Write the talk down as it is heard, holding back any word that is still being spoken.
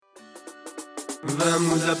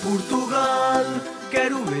Vamos a Portugal,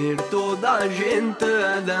 quero ver toda a gente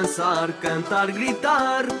a dançar, cantar,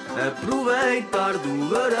 gritar, aproveitar do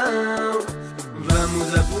verão.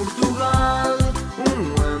 Vamos a Portugal,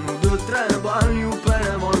 um ano de trabalho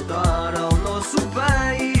para voltar ao nosso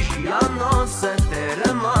país e à nossa terra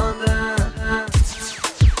amada.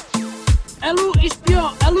 Alô,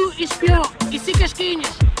 espião, e se casquinhas?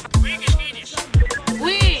 Oui, casquinhas.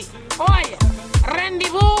 Oui, olha,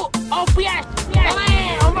 rendezvous ao piastre.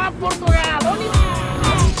 Allez, on va a Portugal, on y va.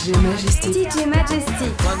 DJ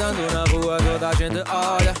Majistik. Andando na rua toda a gente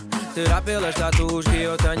olha. Será pelas tatuas que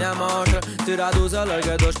eu tenho à mostra? Será dos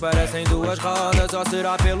alargadores que parecem duas rodas? Ou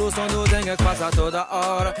será pelo som do dengue que passa a toda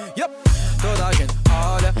hora? Yep. Toda a gente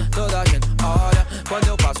olha, toda a gente olha. Quando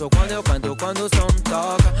eu passo, quando eu canto, quando o som me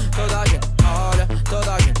toca. Toda a gente olha,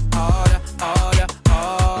 toda a gente olha, olha,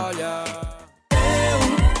 olha. Eu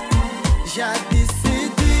já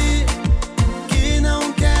decidi que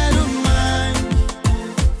não quero mais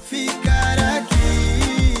ficar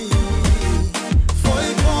aqui.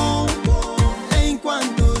 Foi bom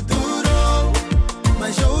enquanto durou,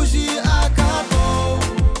 mas hoje acabou.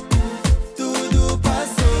 Tudo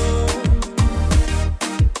passou.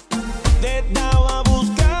 Te estaba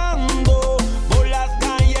buscando por las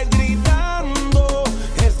calles gritando.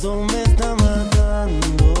 Eso me está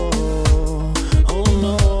matando. Oh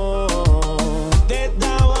no. Te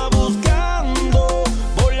estaba buscando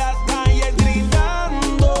por las calles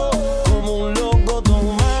gritando como un loco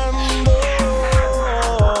tomando.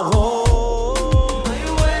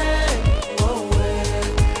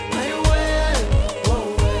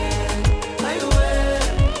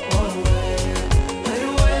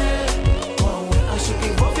 Acho que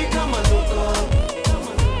vou ficar maluca.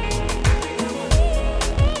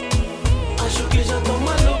 Acho que já tô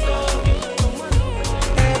maluca.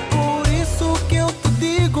 É por isso que eu te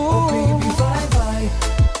digo, oh baby, vai, vai,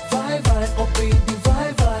 vai, vai, oh baby,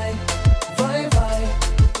 vai, vai, vai, vai.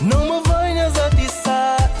 Não me venhas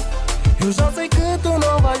atiçar, eu já sei que tu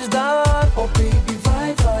não vais dar. Oh baby,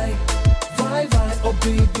 vai, vai, vai, vai, oh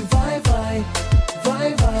baby, vai, vai,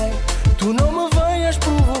 vai, vai. Tu não me venhas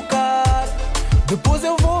provocar, depois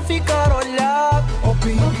eu vou ficar a olhar. Oh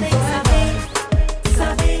baby, Voltei vai,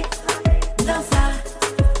 saber dançar.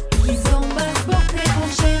 Kizombas, boca com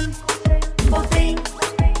cheiro. Voltei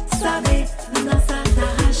saber dançar,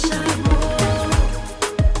 tarraxa, amor.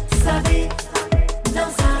 Saber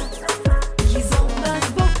dançar. Kizombas,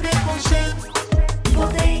 boca com cheiro.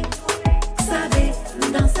 Voltei saber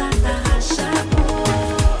dançar, tarraxa, amor.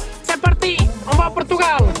 C'est parti, on va a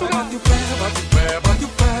Portugal. Bate o pé, bate o pé, bate o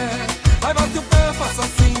pé. Ai, bate o pé, faça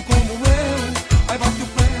assim como eu. Ai, bate o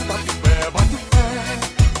pé, bate o pé, bate o pé.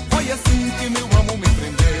 Foi assim que meu amor me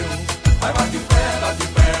prendeu. Ai, bate o pé, bate o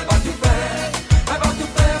pé, bate o pé. Ai, bate o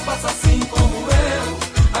pé, faça assim como eu.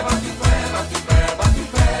 Ai, bate o pé, bate o pé, bate o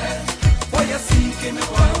pé. Foi assim que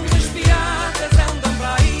meu amor me As piadas andam por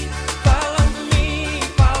aí, falam de mim,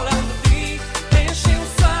 falam de ti. Enchem o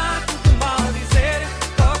saco de mal dizer,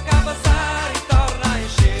 toca a passar e torna a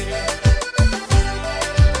encher.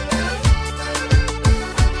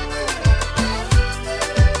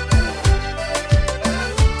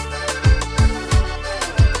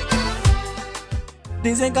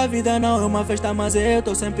 Dizem que a vida não é uma festa, mas eu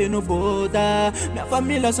tô sempre no boda. Minha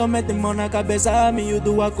família só mete mão na cabeça,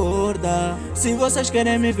 miúdo acorda. Se vocês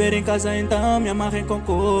querem me ver em casa, então me amarrem com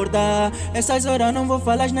corda. Essas horas não vou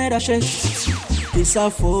falar asneira, que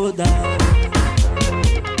safoda.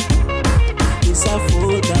 Que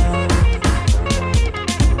safoda.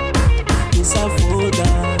 Que safoda.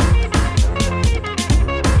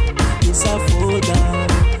 Que safoda.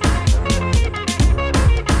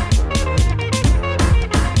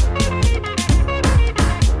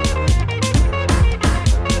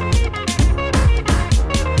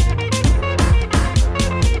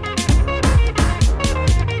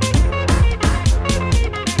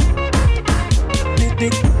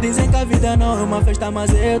 Dizem que a vida não é uma festa, mas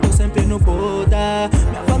eu tô sempre no boda.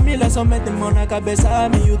 Minha família só mete mão na cabeça,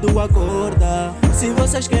 miúdo acorda. Se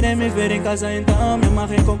vocês querem me ver em casa, então me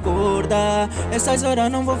amarrem com corda. Essas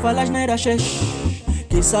horas não vou falar asneira,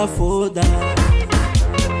 que safoda.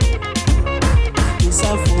 Que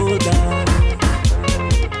safoda.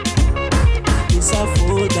 Que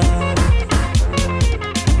safoda.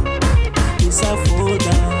 Que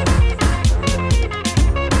safoda.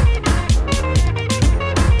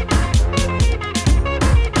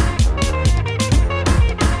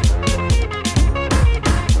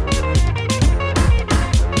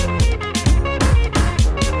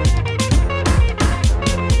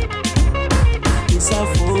 Que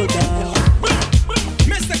safoda.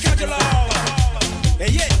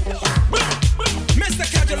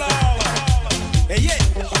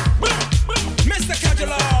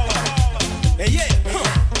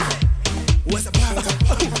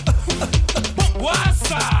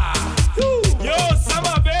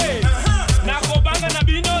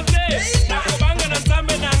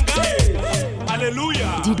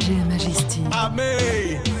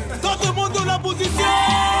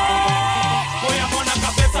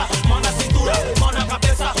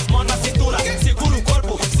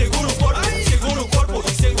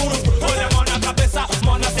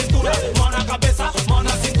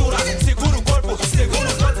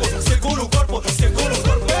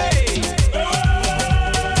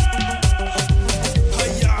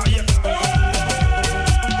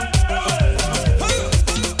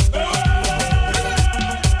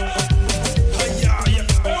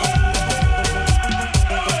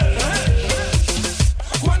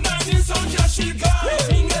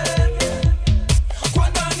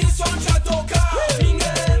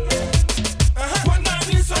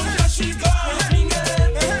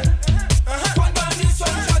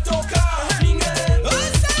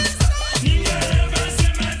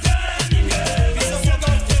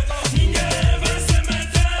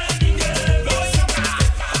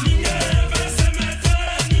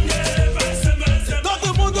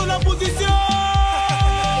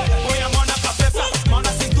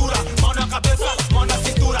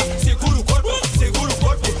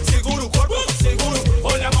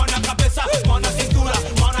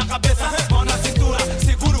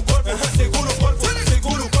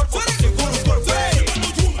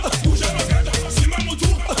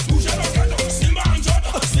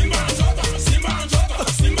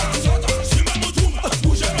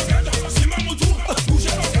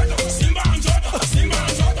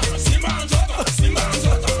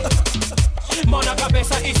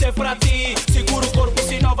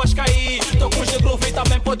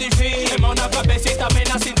 desvio. Mão na cabeça e também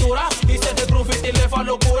na cintura. Isso é de groove e te leva à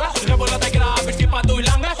loucura. Rebolada grave, tipo a do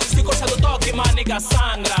langa. Se gosta do toque, maniga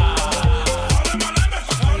sangra.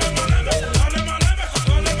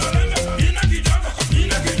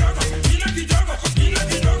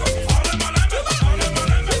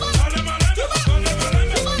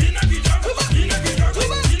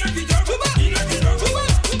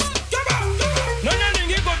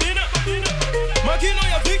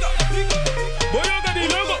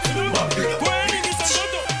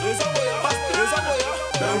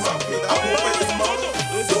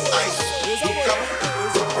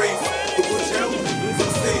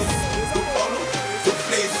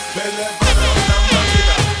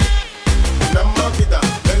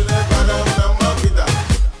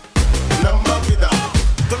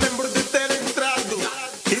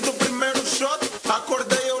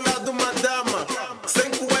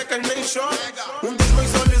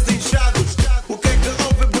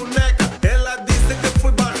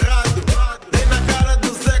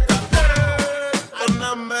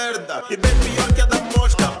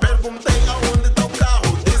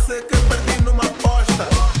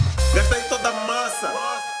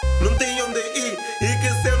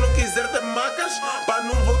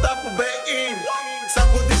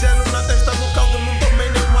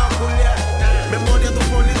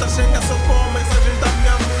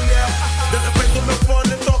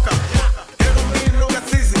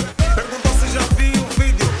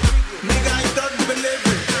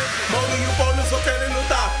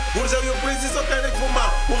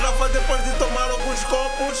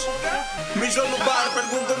 Mijou no bar,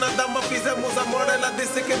 perguntou na dama, fizemos amor. Ela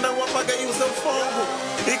disse que não, apaguei o seu fogo.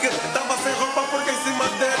 E que tava sem roupa porque em cima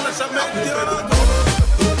dela chamei de Diogo.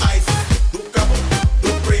 Do Ice, do Cabo,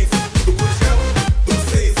 do Prince, do Gurgel, do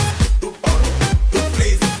Seis, do Paulo, do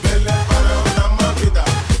Fleece. Me levaram na má vida,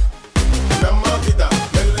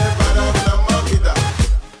 me levaram na má vida,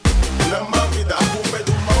 a culpa é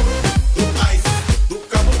do Mauro, do Ice, do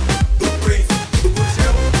Cabo, do Prince, do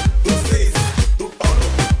Gurgel, do Seis, do Paulo,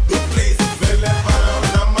 do Fleece. Me levaram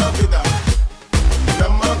na má vida,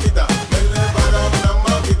 me levaram na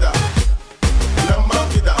má vida.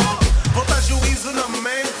 Bota juízo na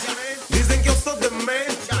mente, dizem que eu sou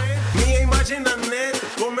demente. Minha imagem na net,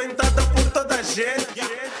 comentada por toda a gente.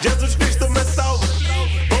 Jesus Cristo me salva,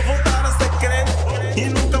 vou voltar a ser crente. E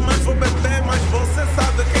nunca mais vou beber, mas você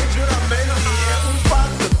sabe que é juramento. E é um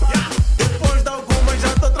fato, depois de algumas já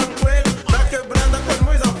tô tranquilo. Na quebrada com os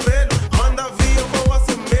meus apelos, manda vir, eu vou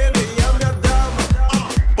assumi-lo. E a minha dama,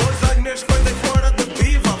 pôs as minhas coisas fora de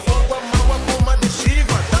viva. Fogo a mão, a puma de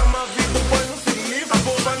Shiva. Dama vida, pois não se livra. A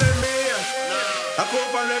culpa não é minha, a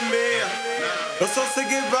culpa não é minha. Eu só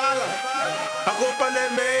segui bala, a culpa não é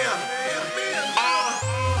minha.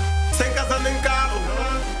 Sem casa nem carro,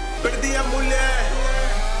 perdi a mulher.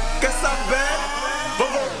 Quer saber? Vou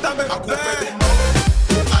voltar a beber. A culpa é do Mauro,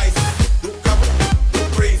 do Ice, do Cabo, do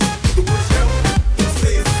Prince, do Gurgel, do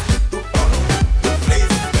Seis, do Paulo, do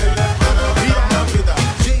Fleece. Me levaram na má vida,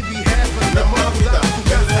 na má vida.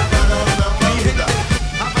 Me levaram na má vida.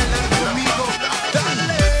 A bailar conmigo, dale.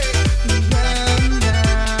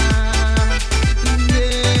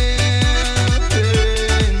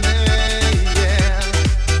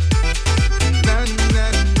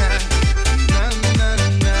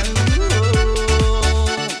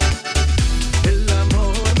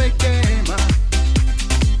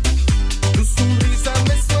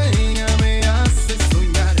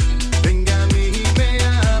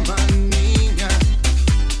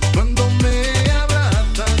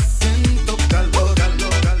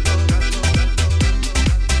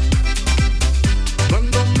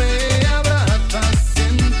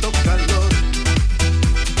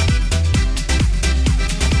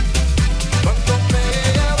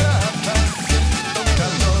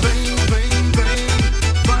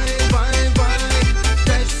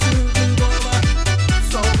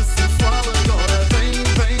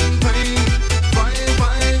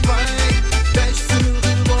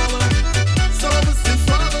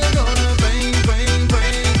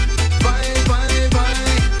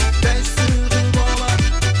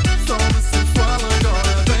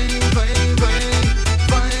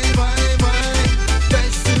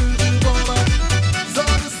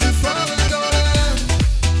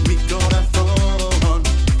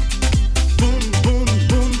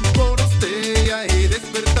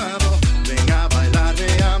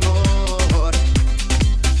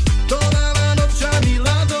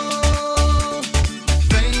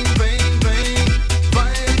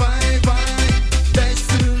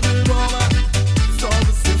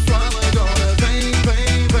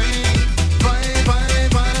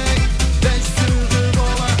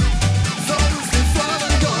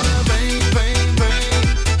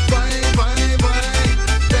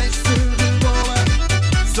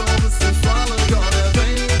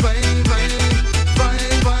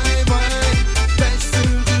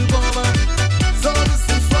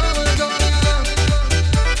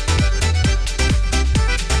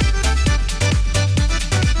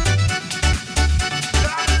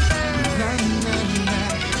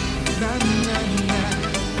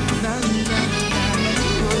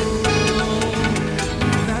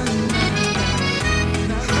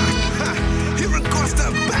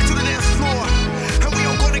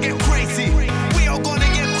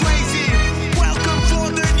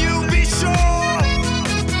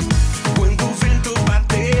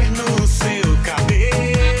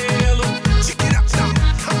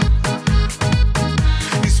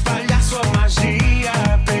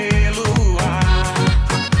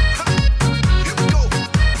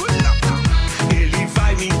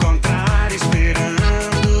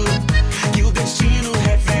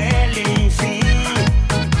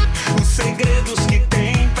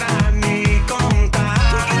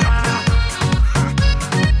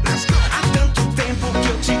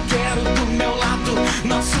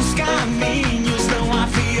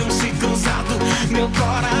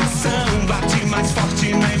 coração bate mais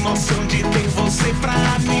forte na emoção de ter você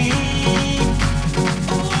pra mim.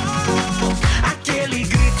 Aquele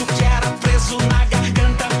grito que era preso na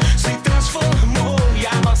garganta se transformou e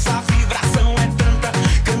a nossa vibração é tanta.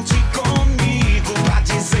 Cante comigo pra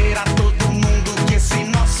dizer a todo mundo que esse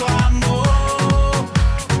nosso amor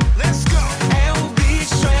é o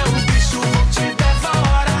bicho, vou te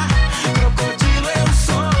devorar. Crocodilo eu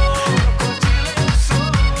sou.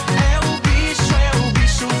 É o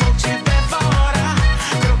bicho, vou te devorar.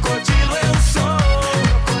 Crocodilo eu sou.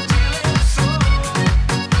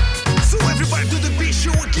 So everybody do the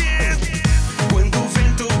bicho again. Quando o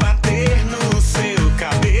vento bater no seu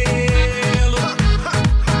cabelo,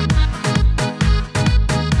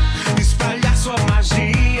 espalhar sua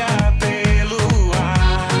magia pelo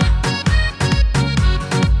ar,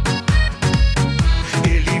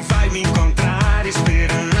 ele vai me encontrar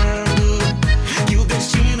esperando que o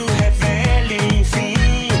destino revele,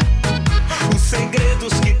 enfim, os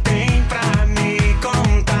segredos que tem pra me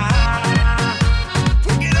contar.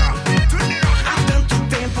 Há tanto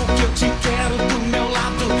tempo que eu te quero do meu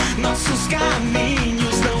lado, nossos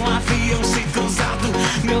caminhos não haviam se cruzado.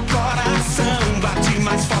 Meu coração bate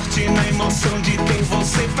mais forte na emoção de ter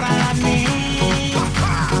você pra mim.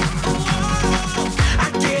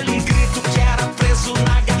 Aquele grito que era preso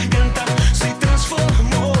na garganta se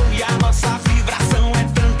transformou e a nossa vibração é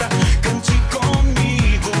tanta. Cante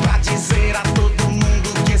comigo pra dizer a todo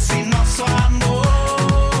mundo que esse nosso amor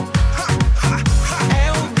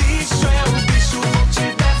é o bicho, vou te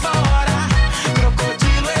devorar.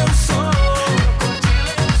 Crocodilo eu sou.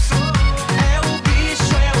 É o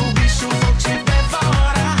bicho, vou te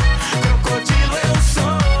devorar. Crocodilo eu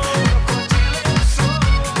sou.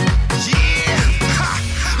 Yeah,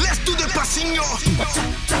 let's do the passinho.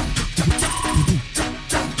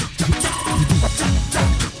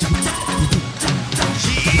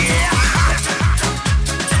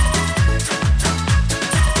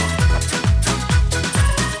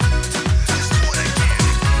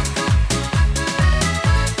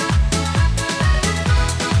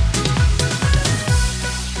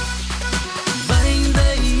 Vem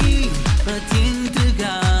daí para te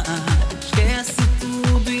entregar. Esquece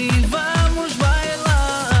tudo e vamos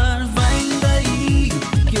bailar. Vem daí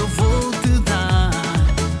que eu vou te dar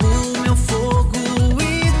o meu fogo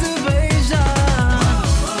e te beijar.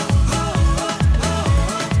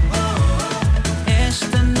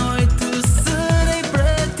 Esta noite serei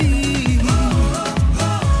para ti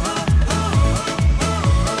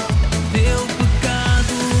teu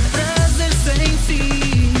pecado, prazer sem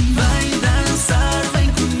fim. Vem dançar, vem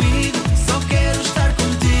comigo, só quero estar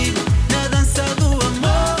contigo na dança do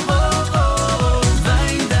amor.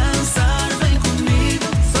 Vem dançar, vem comigo,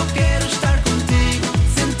 só quero estar contigo,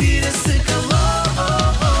 sentir esse calor.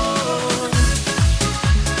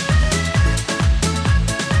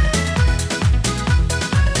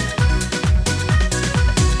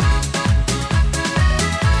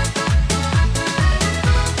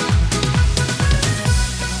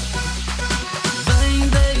 Vem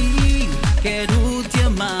daí, quero te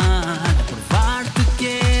amar, provar-te que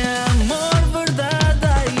é amor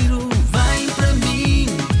verdadeiro. Vem para mim,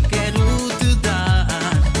 quero te dar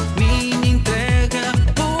minha entrega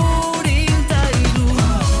por inteiro.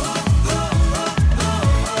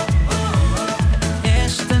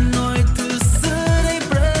 Esta noite serei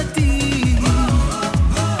para ti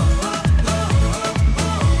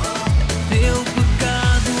teu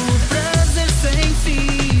pecado, prazer sem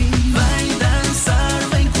fim. Vem dançar,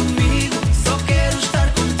 vem comigo, só quero estar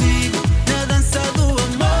contigo na dança do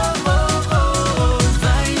amor.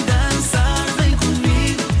 Vem dançar, vem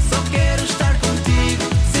comigo, só quero estar contigo,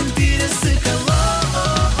 sentir esse calor.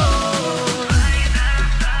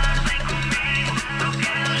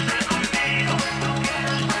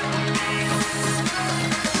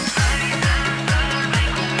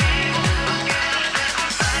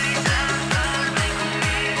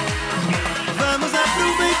 Vamos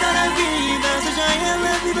aproveitar a vida, seja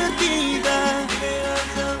ela divertida.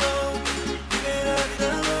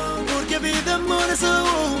 Porque a vida, amor, é só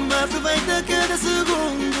uma. Aproveita cada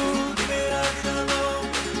segundo.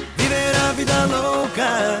 Viver a vida louca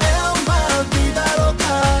é uma vida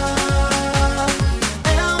louca.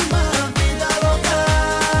 É uma vida louca.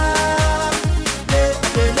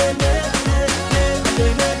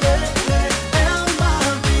 É uma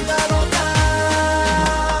vida louca.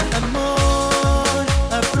 Amor,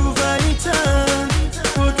 aproveita,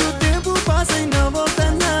 porque o tempo passa e não volta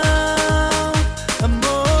não.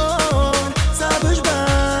 Amor, sabes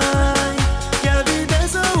bem que a vida é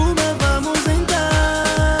só uma, vamos então.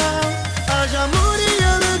 Haja amor e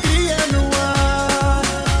alegria.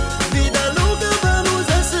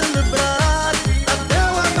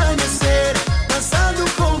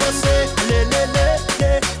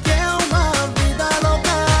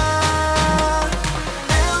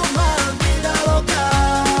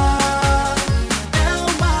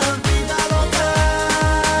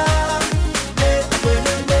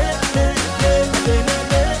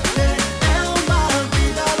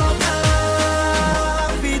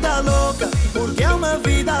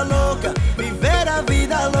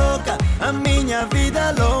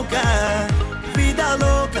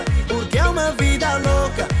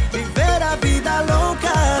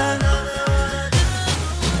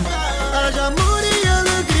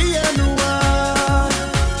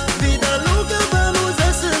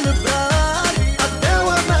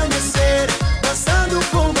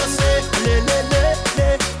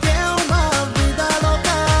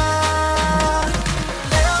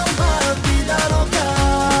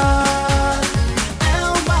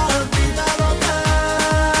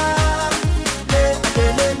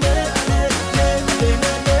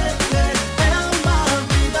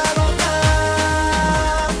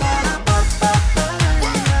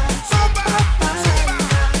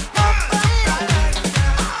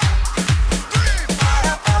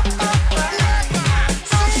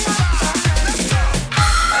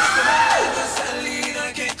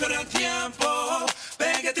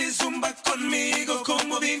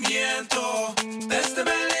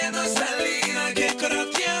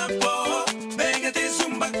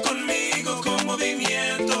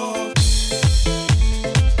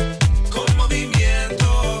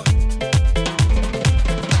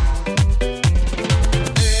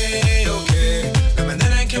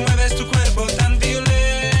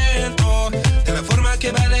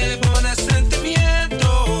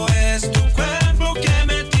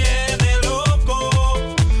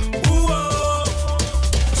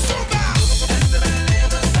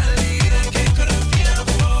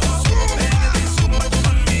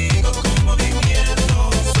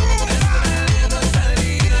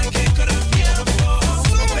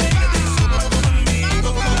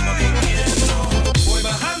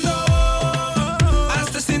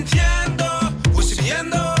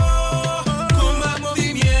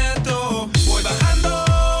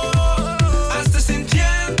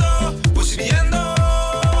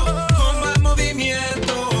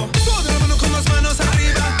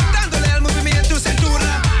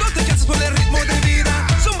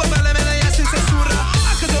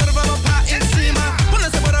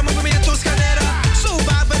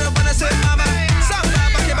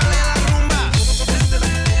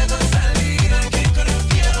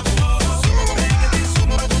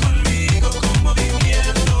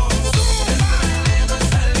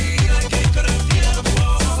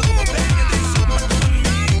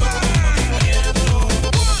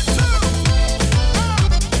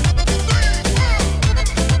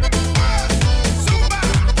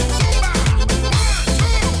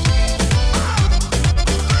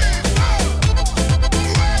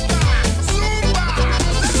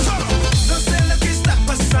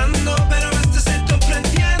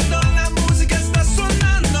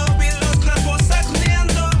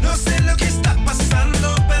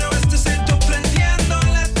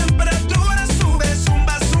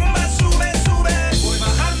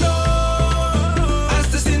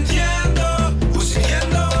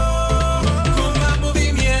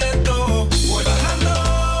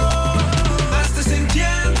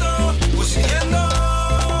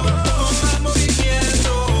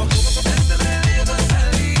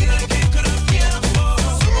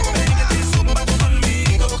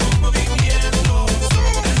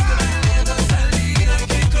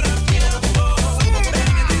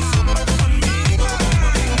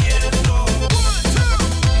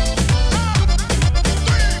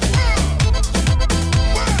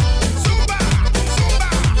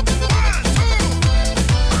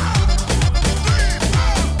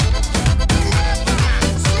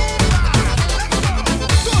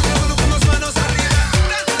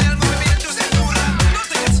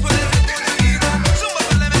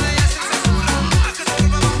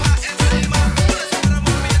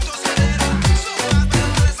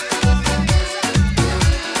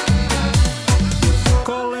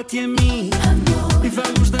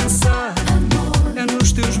 vamos dançar. É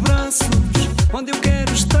nos teus braços onde eu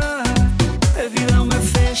quero estar. A vida é uma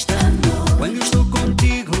festa quando eu estou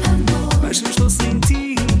contigo, mas se eu estou sem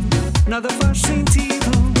ti, nada faz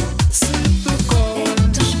sentido. Se tu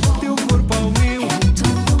colas teu corpo ao meu,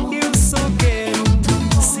 eu só quero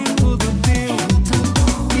ser todo teu.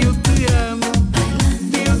 Eu te amo,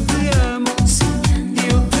 eu te amo,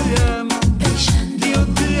 eu te amo, eu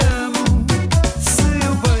te amo. Se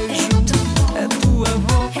eu beijo a tua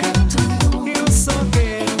boca, eu só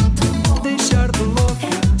quero deixar-te louca.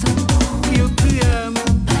 Eu te amo,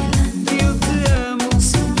 eu te amo,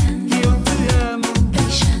 eu te amo,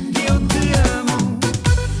 eu te amo.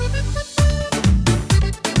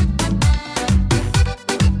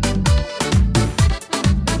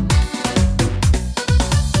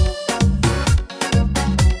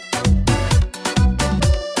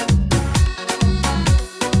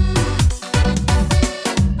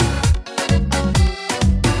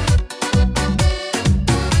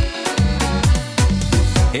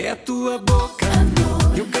 É a tua boca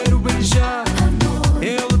que eu quero beijar,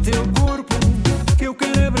 é o teu corpo que eu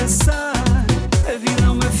quero abraçar. A vida é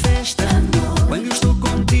uma festa quando eu estou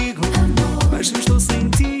contigo, mas se eu estou sem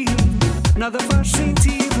ti, nada faz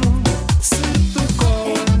sentido. Se tu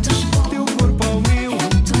colas teu corpo ao meu,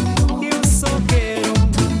 eu só quero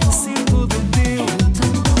ser todo teu.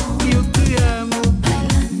 Eu te amo,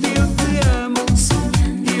 eu te amo,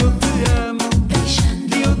 eu te amo,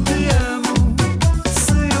 eu te amo.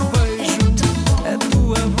 Se eu beijo a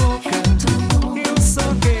tua boca, eu só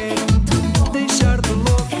quero deixar-te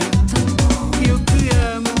louca. Eu te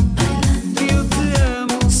amo, eu te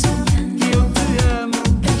amo, eu te amo,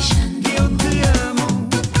 eu te amo.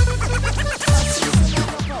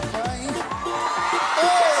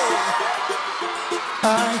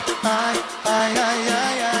 Ai, ai, ai, ai,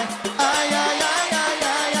 ai, ai, ai, ai, ai, ai,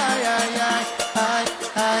 ai, ai, ai, ai,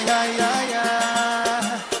 ai, ai, ai,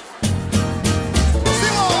 ai.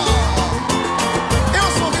 Simão! Eu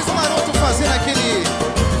sou o Riso Maroto fazendo aquele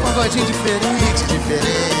pagodinho diferente,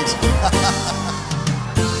 diferente.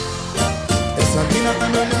 Essa mina tá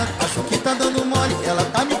me olhando, acho que tá dando mole. Ela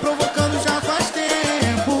tá me provocando já faz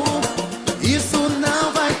tempo. Isso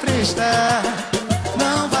não vai prestar,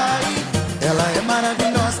 não vai. Ela é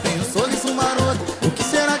maravilhosa, tem um sorriso maroto. O que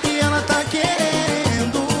será que ela tá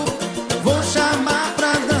querendo? Vou chamar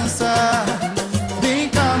pra dançar. Vem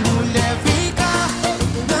cá, mulher, vem cá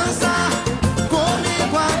dançar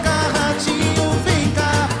comigo agarradinho. Vem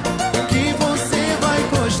cá, que você vai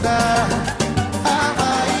gostar. Ah,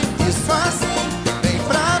 vai, isso assim, vem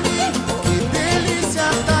pra mim. Que delícia,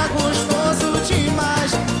 tá gostoso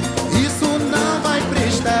demais. Isso não vai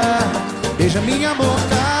prestar. Beija minha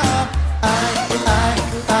boca. Ai, ai,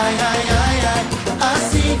 ai, ai, ai, ai.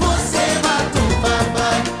 Assim você mata o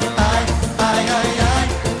papai. Ai, ai, ai, ai.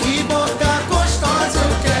 Que boca gostosa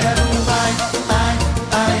eu quero. Vai, ai,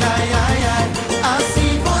 ai, ai, ai, ai.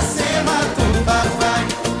 Assim você mata o papai.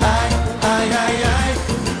 Ai, ai, ai, ai.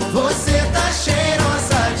 Você tá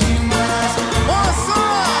cheirosa demais. Boa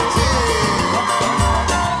sorte!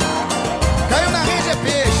 Caiu na rede é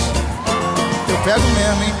peixe. Eu pego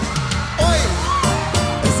mesmo, hein? Oi!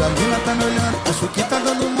 Essa mina tá me olhando, acho que tá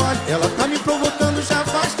dando mole. Ela tá me provocando já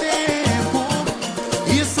faz tempo.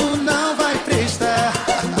 Isso não vai prestar,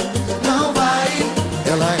 não vai.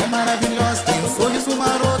 Ela é maravilhosa, tem um sorriso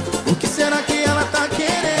maroto. O que será que ela tá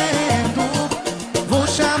querendo? Vou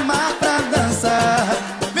chamar pra dançar.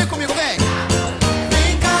 Vem comigo, vem!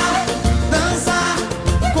 Vem cá, dançar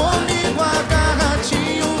comigo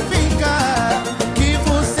agarradinho. Vem cá, que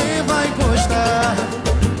você vai gostar.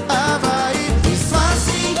 Ah, vai, isso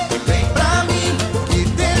assim, vem pra mim. Que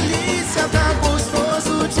delícia, tá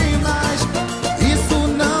gostoso demais. Isso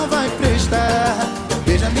não vai prestar.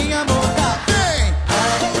 Beija minha boca, vem!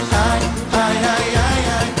 Ai, ai, ai, ai, ai,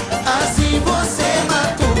 ai. Assim você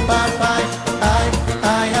mata o papai. Ai,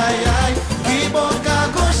 ai, ai, ai. Que boca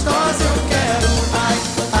gostosa eu quero. Ai,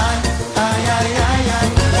 ai, ai, ai, ai, ai.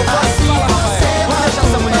 Assim você mata o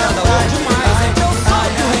papai. Demais, hein?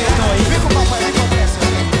 Ai, ai, ai. Vem com o papai aí que eu peço.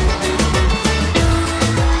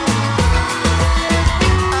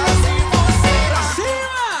 Assim você pra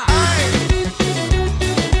cima. Ai.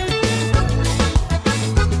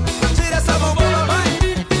 Tira essa bomba, vai!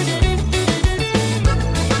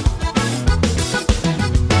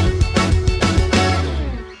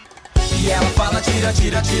 E ela fala, tira,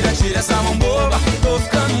 tira, tira, tira essa mão boba. Tô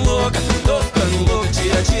ficando louca, tô ficando louca.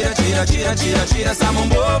 Tira, tira, tira, tira, tira, tira essa mão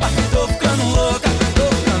boba. Tô ficando louca, tô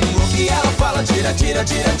ficando louca. E ela fala, tira, tira,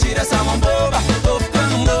 tira, tira essa mão boba. Tô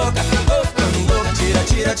ficando louca, tô ficando louca. Tira,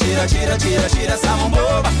 tira, tira, tira, tira, tira essa mão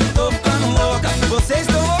boba. Tô ficando louca. Vocês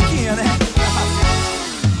estão louquinha, né?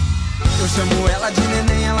 chamo ela de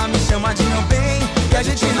neném, ela me chama de meu bem. E a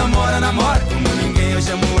gente namora, namora como ninguém. Eu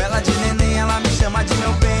chamo ela de neném, ela me chama de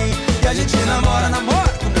meu bem. E a gente namora, namora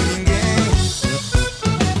como ninguém.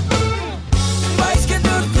 Vai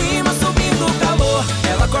esquentando o clima, subindo o calor.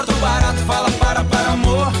 Ela corta o barato, fala para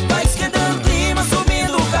amor. Vai esquentando o clima,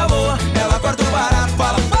 subindo o calor. Ela corta o barato,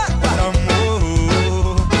 fala para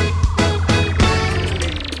amor.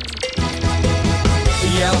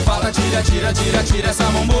 E ela fala tira, tira, tira, tira essa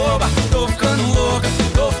mão boba. Tô ficando louca,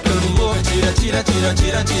 tô ficando louca. Tira, tira, tira,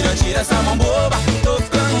 tira, tira, tira essa mão boba. Tô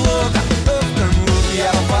ficando louca, tô ficando louca. E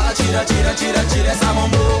ela fala tira, tira, tira, tira essa mão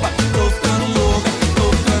boba. Tô ficando louca,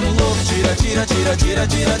 tô ficando louca. Tira, tira, tira, tira,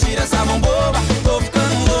 tira, tira essa mão boba. Tô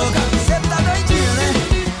ficando louca. Cê tá doidinho, né?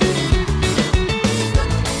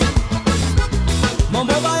 Mão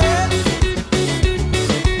boba é.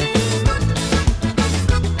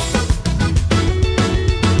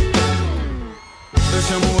 Eu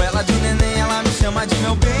chamo ela de neném, ela me chama de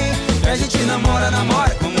meu bem. E a gente namora,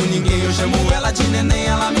 namora como ninguém. Eu chamo ela de neném,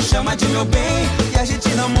 ela me chama de meu bem. E a gente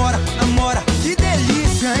namora, namora. Que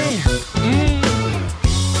delícia, hein?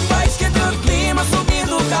 Vai esquentando o clima,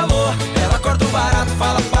 subindo o calor. Ela corta o barato,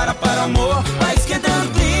 fala para amor. Vai esquentando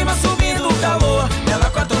o clima, subindo o calor. Ela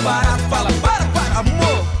corta o barato, fala para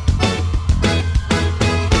amor.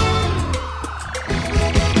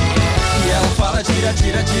 E ela fala tira,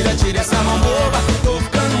 tira, tira, tira essa mão boba. Tô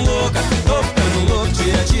ficando louca, tô ficando louca.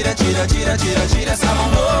 Tira, tira, tira, tira, tira, tira essa mão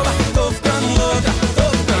boba. Tô ficando louca, tô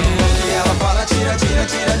ficando louca. E ela fala tira, tira,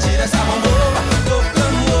 tira, tira essa mão boba. Tô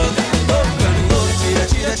ficando louca, tô ficando louca. Tira,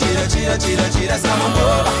 tira, tira, tira, tira, tira essa mão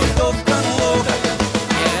boba. Tô ficando louca.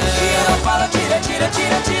 E ela fala tira, tira,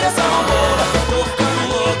 tira, tira essa mão boba. Tô ficando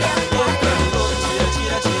louca, tô ficando louca. Tira,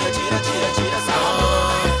 tira, tira, tira, tira, tira essa mão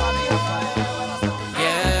boba.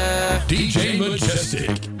 Yeah. DJ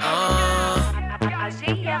Majistik.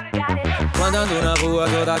 Quando ando na rua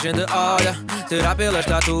toda a gente olha. Será pelas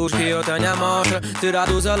tatuas que eu tenho à mostra? Será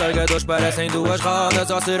dos alargadores parecem duas rodas?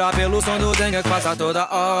 Ou será pelo som do dengue que passa toda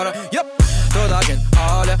hora? Yup. Toda a gente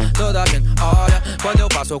olha, toda a gente olha. Quando eu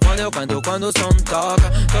passo, quando eu canto, quando o som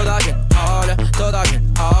toca. Toda a gente olha, toda a gente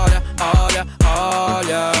olha, olha,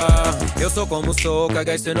 olha. Eu sou como sou,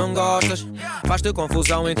 caguei se não gostas. Faz-te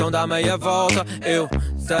confusão, então dá meia volta. Eu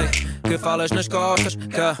sei que falas nas costas,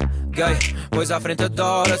 caguei, pois à frente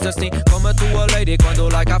adoras. Assim como a tua lady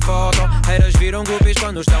quando like a foto. Haters viram groupies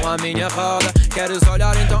quando estão à minha roda. Queres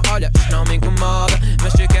olhar, então olha, isto não me incomoda.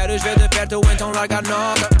 Mas se queres ver de perto, então larga a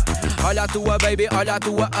nota. Olha a tua baby, olha a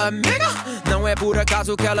tua amiga. Não é por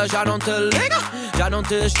acaso que ela já não te liga. Já não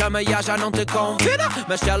te chama e já não te convida.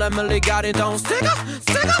 Mas se ela me ligar, então siga,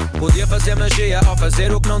 siga. Podia fazer magia ou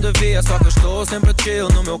fazer o que não devia. Só que estou sempre chill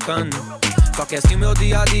no meu canto. Só que é assim o meu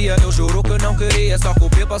dia a dia, eu juro que não queria. Só que o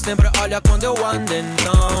people sempre olha quando eu ando,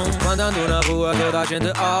 então. Quando ando na rua toda a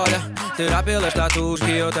gente olha. Será pelas tatuas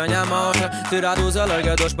que eu tenho à mostra? Será dos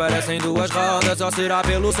alargadores parecem duas rodas? Ou será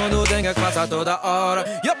pelo som do dengue que passa toda hora?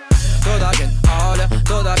 Yup. Toda a gente olha,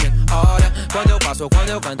 toda a gente olha. Quando eu passo, quando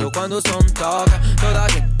eu canto, quando o som toca. Toda a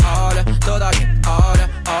gente olha, toda a gente olha,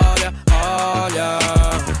 olha, olha.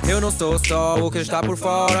 Eu não sou só o que está por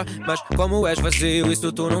fora, mas como és vazio,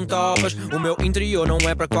 isso tu não topas. O meu interior não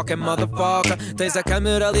é para qualquer motherfucker. Tens a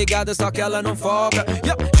câmera ligada, só que ela não foca.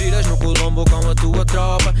 Giras no Colombo com a tua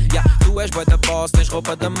tropa. Tu és bué da boss, tens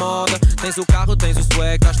roupa da moda. Tens o carro, tens o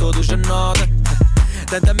swag, estás todo já nota.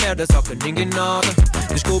 Tanta merda só que ninguém nota.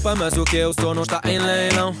 Desculpa, mas o que eu sou não está em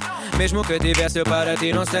leilão. Mesmo que tivesse eu para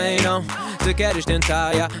ti não sei não. Se queres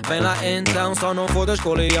tentar, vem lá então. Só não fodas com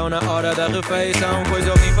o leão na hora da refeição. Pois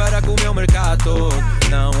eu vim para comer o mercado todo.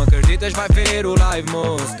 Não acreditas, vai ver o live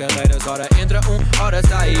moço. Carreiras, hora entra hora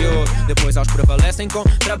sai outro. Depois aos prevalecem com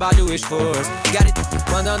trabalho e esforço.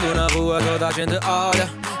 Quando ando na rua toda a gente olha.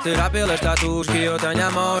 Será pelas tatuas que eu tenho à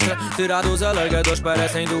mostra? Será dos alargadores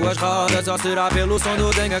parecem duas rodas? Ou será pelo som do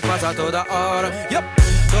dengue que passa toda hora? Yup.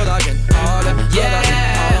 Toda a gente olha, toda a gente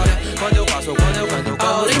olha. Quando eu passo, quando eu canto,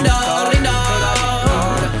 quando o som toca. Toda a gente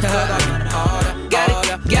olha, toda a gente olha.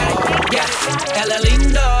 Ela é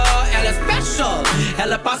linda, ela é special.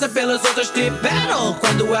 Ela passa pelas outras tipo battle.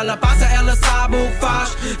 Quando ela passa, ela sabe o que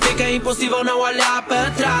faz. Fica impossível não olhar para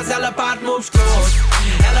trás. Ela parte-me o pescoço,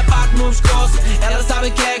 ela parte-me o pescoço. Ela sabe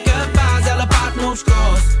que é capaz, ela parte-me o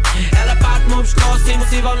pescoço. Ela parte-me o pescoço,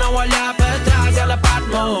 impossível não olhar para trás. Ela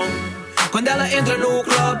parte-me. Quando ela entra no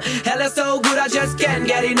club, ela é so good, I just can't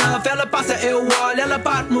get enough. Ela passa, eu olho, ela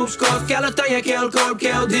parte-me o pescoço. Que ela tem aquele corpo que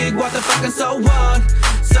eu digo, what the fuck and so what?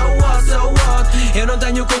 So what, so what? Eu não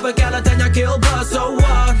tenho culpa que ela tenha aquele buzz. So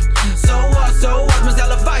what, so what, so what? Mas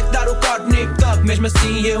ela vai dar o corpo nip top. Mesmo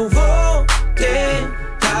assim eu vou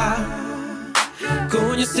tentar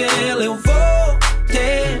conhecê-la, eu vou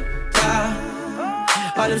tentar.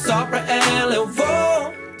 Olha só pra ela, eu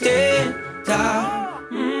vou tentar.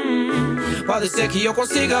 Pode ser que eu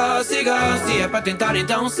consiga, siga. Se é pra tentar,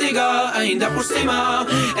 então siga. Ainda por cima,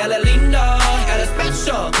 ela é linda, ela é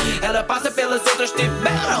special. Ela passa pelas outras tipo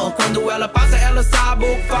battle. Quando ela passa, ela sabe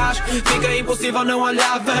o que faz. Fica impossível não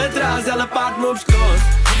olhar pra trás. Ela parte no pescoço,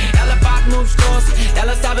 ela parte no pescoço.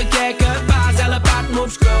 Ela sabe que é capaz. Ela parte no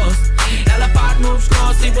pescoço, ela parte no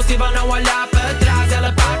pescoço. Impossível não olhar para trás.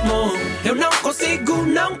 Ela parte no... Eu não consigo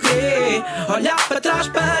não crer. Olhar para trás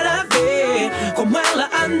para ver como ela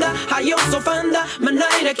anda. Ai, eu sou fã da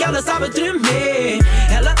maneira que ela sabe tremer.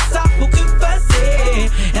 Ela sabe o que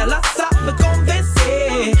fazer. Ela sabe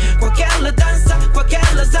convencer. Com aquela dança, com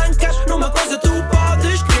aquelas ancas. Numa coisa tu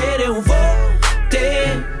podes crer. Eu vou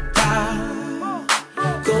tentar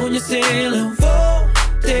conhecê-la, eu vou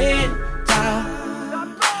tentar.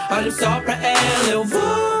 Olha só pra ela, eu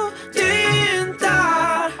vou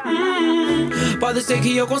tentar. Pode ser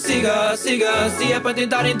que eu consiga, siga. Se é pra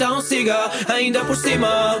tentar, então siga. Ainda por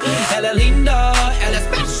cima, ela é linda, ela é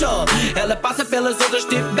special. Ela passa pelas outras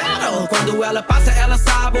tipo battle. Quando ela passa, ela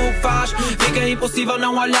sabe o que faz. Fica impossível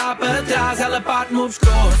não olhar para trás. Ela parte no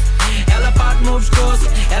pescoço, ela parte no pescoço.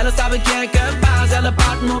 Ela sabe que é capaz. Ela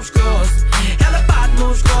parte no pescoço, ela parte no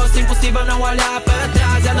pescoço. Impossível não olhar para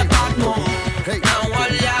trás. Ela parte no... Não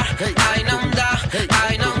olhar, ai não dá,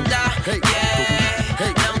 ai não dá,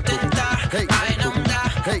 yeah. Não tentar, ai não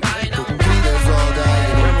dá, ai não dá.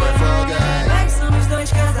 Vai, somos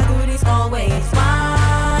dois caçadores always.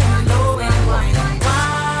 Why, low and wine.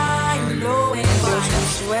 Why, low and wine.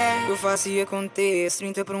 Isso é, eu faço e acontece.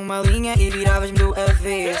 30 por uma linha e viravas-me do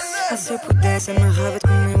avesso. Se eu pudesse, amarrava-te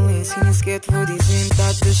com o meu lenço. E nem sequer te vou dizer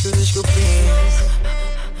metade das coisas que eu penso.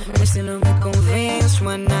 Mas tu não me convences.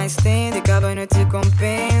 One night stand, acaba a noite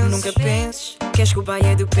compensa. Nunca penses que és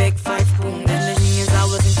cobaia do Pack 5 bundas. Nas minhas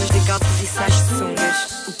aulas entras de calças e sais de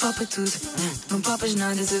sungas. O papo é tudo, não papas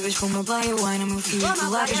nada. Se vês como uma playa wine, meu filho, tu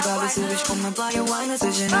largas baba. Se vês como uma playa wine,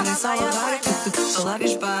 seja nada, só larga. Só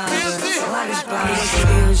largas baba, só largas baba.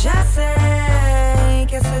 Eu já sei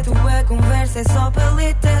que essa tua conversa é só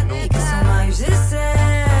paleta. E que são mais de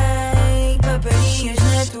 100 paparinhas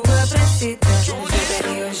na tua praceta.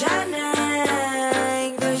 Eu já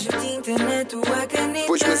nem vejo tinta na tua caneta.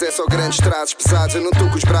 Pois, mas é só grandes traços pesados. Eu não tô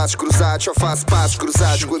com os braços cruzados, só faço passos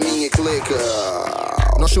cruzados com a minha clica.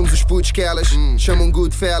 Nós somos os putos que elas chamam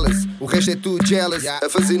good fellas. O resto é tudo jealous, a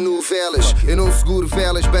fazer novelas. Eu não seguro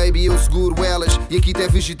velas, baby, eu seguro elas. E aqui até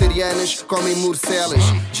vegetarianas comem morcelas.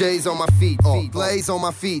 J's on my feet, glaze on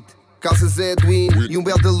my feet. Calças Edwin e um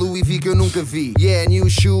belo da Louis V que eu nunca vi. Yeah, new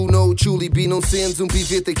shoe, no Julie B. Não sentes um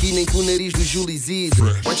pivete aqui nem com o nariz do Julie Z.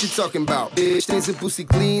 What you talking about? Bitch, tens a pussy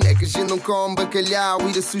clean. É que a gente não come bacalhau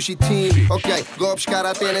e da sushi team. Ok, vou buscar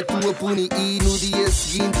até na tua puni. E no dia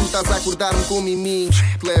seguinte tu estás a acordar-me com miminhos.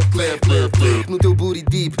 Clap, clap, clap, clap. No teu booty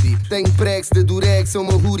deep. Tenho pregs da Durex, sou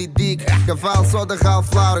uma hoodie dick. Cavalo só da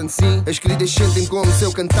Ralph Lauren, sim. As queridas sentem como se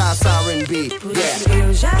eu cantasse R&B. Yeah.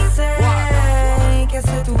 Eu já sei que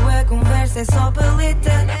essa tua conversa é só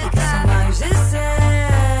paleta. E que são mais de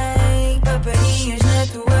 100 paparinhas na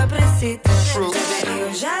tua praceta.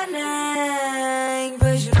 Eu já nem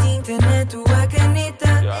vejo tinta na tua caneta.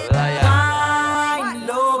 Wine,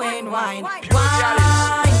 low and wine. Wine,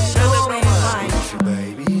 low and wine.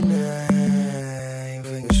 Baby, nem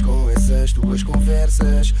venhas com essas tuas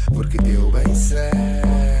conversas. Porque eu bem sei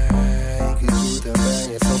que tu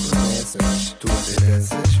também é só promessas. Tu até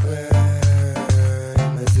danças bem,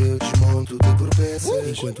 eu desmonto-te por peças.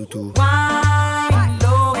 Enquanto tu wine,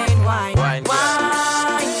 low and wine. Wine,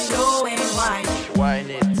 low and wine. Wine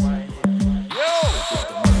it. Yo!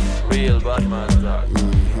 Real bad man talk.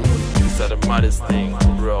 These are the maddest thing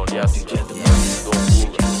around. Yes, don't move.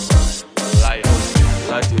 Light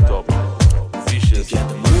it up. Vicious.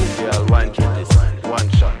 Girl, wine get this. One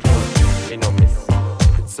shot. Ain't no miss.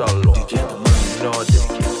 It's all low. No this.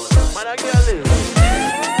 Man, I can't live.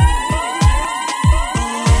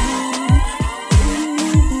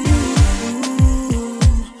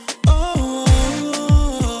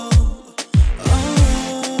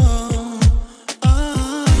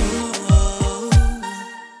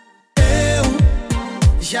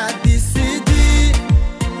 Já decidi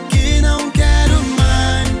que não quero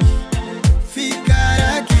mais ficar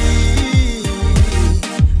aqui.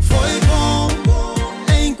 Foi bom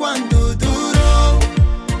enquanto durou,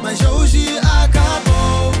 mas hoje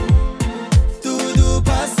acabou, tudo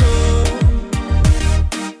passou.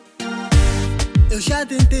 Eu já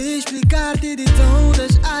tentei explicar-te de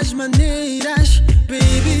todas as maneiras,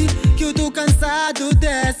 baby, que eu tô cansado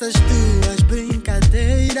dessas tuas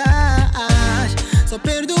brincadeiras. Só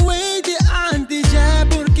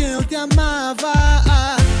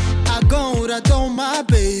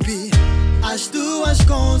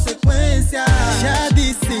consequência. Já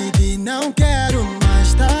decidi, não quero mais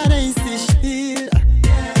estar a insistir.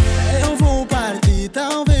 Eu vou partir,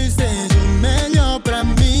 talvez seja o melhor pra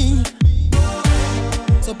mim.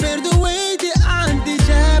 Só perdoei-te antes,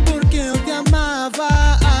 é porque eu te amava.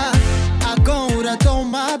 Agora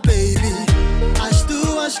toma, baby, as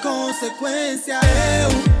tuas consequências.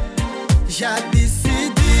 Eu já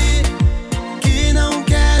decidi que não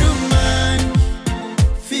quero mais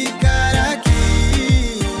ficar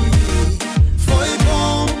aqui. Foi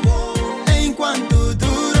bom enquanto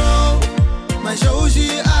durou, mas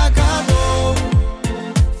hoje acabou,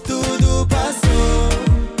 tudo passou.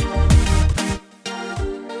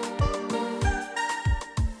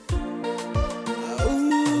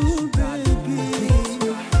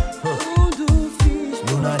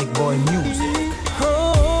 Lunatic Boy Music.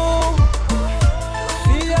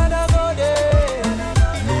 Filha da Gode,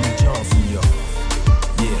 Looney Johnson, yo.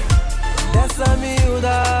 Yeah. dessa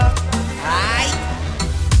miúda. Ai,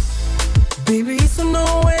 Baby, isso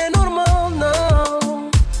não é normal, não.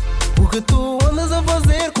 O que tu andas a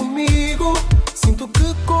fazer comigo? Sinto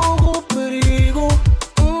que corro perigo.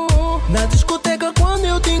 Na discoteca quando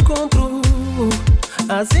eu te encontro,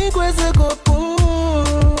 assim com esse corpo,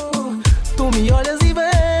 tu me olhas e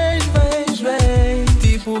vens,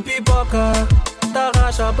 tipo pipoca. Tá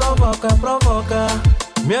racha, provoca.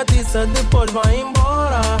 Me atiça, depois vai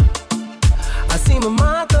embora. Assim me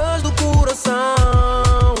matas do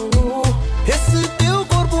coração. Esse teu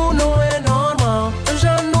corpo não é normal. Eu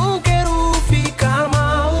já não quero ficar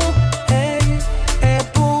mal. Hey, é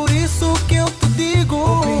por isso que eu te digo,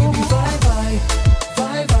 oh baby, vai,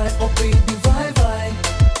 oh baby,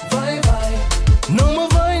 vai. Não me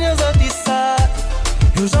venhas atiçar,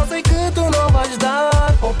 eu já sei que tu não vais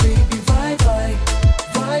dar. Oh baby, vai,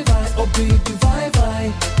 oh baby,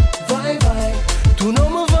 vai. Tu não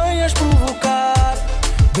me venhas provocar,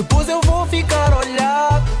 depois eu vou ficar a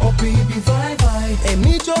olhar. Oh baby, vai. É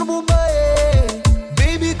melhor bobaê,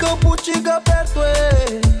 baby, que eu vou chegar perto,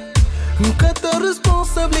 nunca te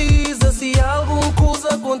responsabiliza se alguma coisa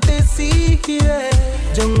acontecer.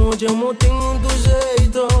 Já me tenho do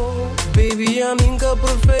jeito, baby, a mim que é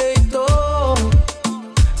perfeito.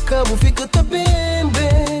 Cabo fica-te bem.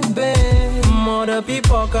 Mora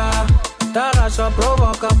pipoca, tá racha,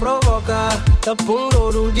 provoca. Tá pum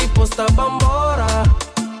depois tá embora.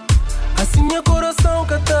 Assim meu coração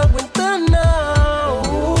que te aguenta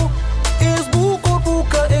não. És o corpo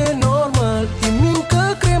que é normal, e mim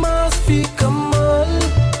que cremas fica mal.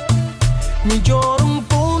 Melhor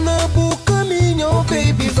pão na boca minha, oh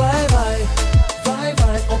baby, vai.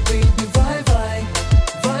 Oh baby, vai.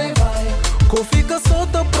 Co fica só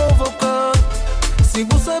te provocando, se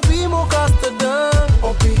você sabe meu caso te dando.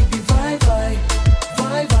 Oh baby, vai.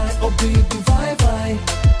 Oh baby, vai.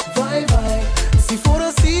 Se for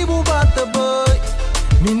assim, vou bater bem,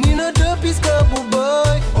 menina de pisca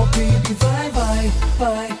bem. Oh baby, vai. Oh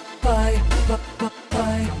baby,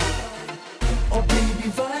 vai. Oh baby,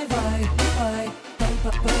 vai.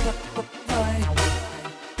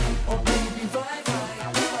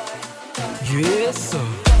 Yes.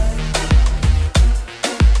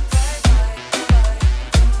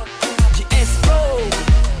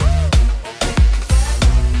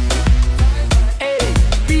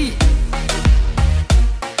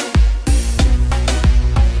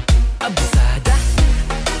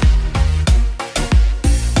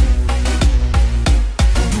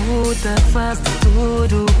 Faz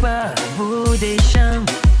tudo para vou deixar.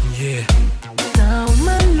 Yeah. Tão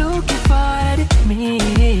maluco fora de mim.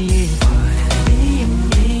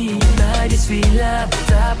 Tá desfilando,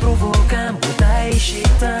 tá provocando, tá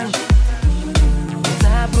excitando.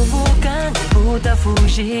 Tá provocando, tá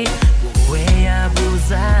fugir. É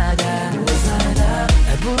abusada,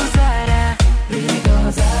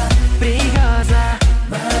 perigosa,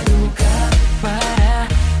 maluca, para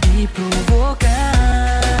de provocar.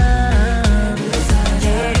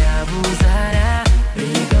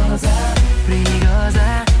 Perigosa,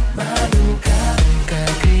 maluca, nunca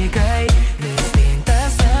cliquei nessa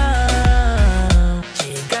tentação.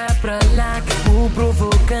 Chega pra lá que vou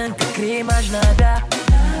provocando, que crê mais nada.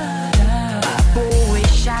 A boa é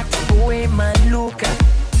chata, a boa é maluca,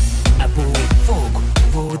 a boa é fogo.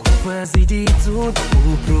 Vou te fazer de tudo,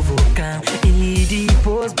 vou provocar e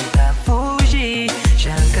depois botar fugir.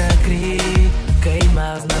 Já nunca crê,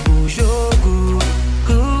 queimas na boa jogo.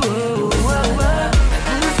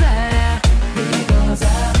 Perigosa,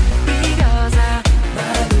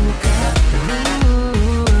 maluca,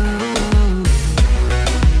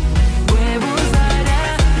 abusada,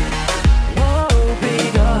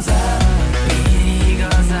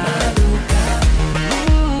 perigosa, maluca,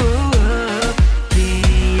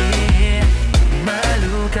 yeah.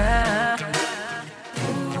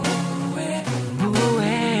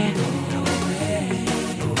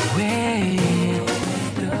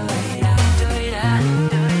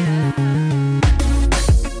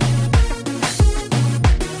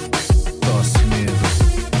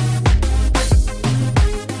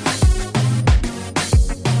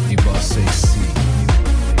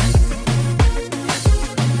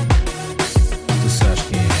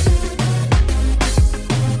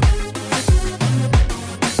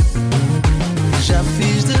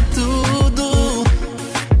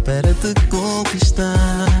 te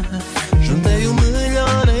conquistar. Juntei o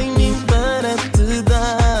melhor em mim para te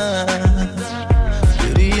dar.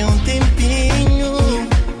 Queria um tempinho,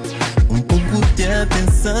 um pouco de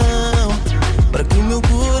atenção, para que o meu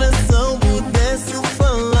coração pudesse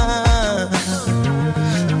falar.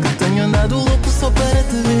 Que tenho andado louco só para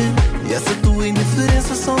te ver, e essa tua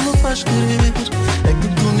indiferença só me faz querer. É que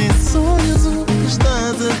tu nem sonhas o que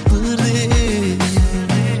estás a perder.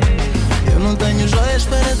 Eu não tenho joias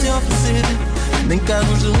para te oferecer, nem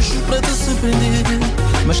carros de luxo para te surpreender,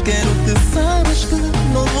 mas quero que saibas que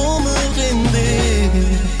não vou me render.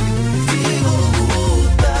 Vivo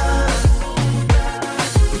lutar,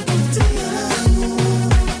 porque te amo,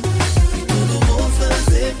 e tudo vou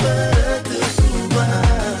fazer para te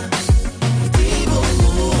provar. Vivo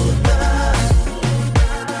lutar,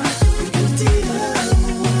 porque te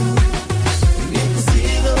amo, e o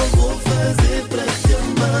impossível vou fazer para te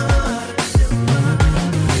amar.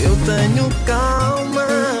 Eu tenho calma,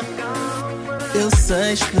 eu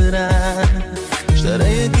sei esperar.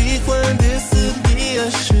 Estarei aqui quando esse dia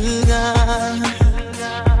chegar.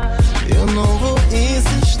 Eu não vou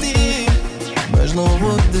insistir, mas não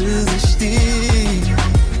vou desistir.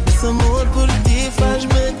 Esse amor por ti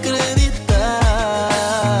faz-me acreditar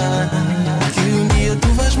que um dia tu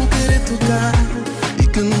vais me querer tocar e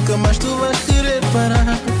que nunca mais tu vais querer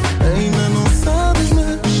parar. Ainda não sabes,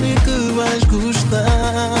 mas sei que vais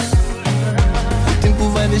gostar. O tempo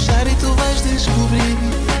vai deixar e tu vais descobrir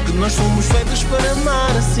que nós fomos feitos para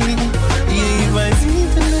amar assim. E aí vais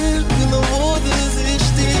entender que não vou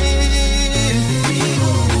desistir. E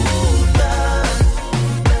vou lutar,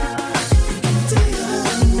 porque te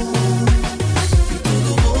amo, e tudo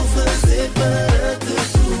vou fazer para te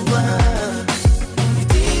provar.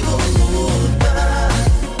 E vou lutar,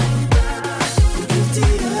 porque te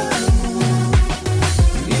amo,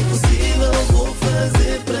 e o impossível vou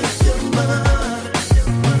fazer para te amar.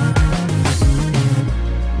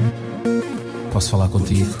 Posso falar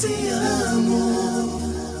contigo? Te amo.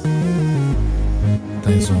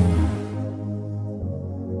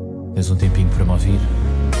 Tens um tempinho para me ouvir?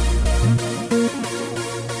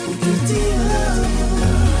 Porque te amo.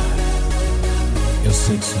 Eu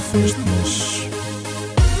sei que sofreste, mas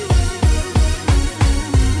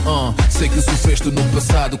sei que sofreste no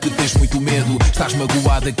passado, que tens muito medo. Estás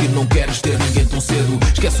magoada que não queres ter ninguém tão cedo.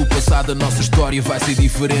 Esquece o passado, a nossa história vai ser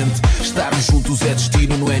diferente. Estarmos juntos é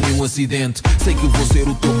destino, não é nenhum acidente. Sei que vou ser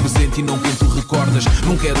o teu presente e não quem tu recordas.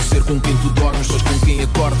 Não quero ser com quem tu dormes, mas com quem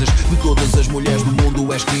acordas. De todas as mulheres do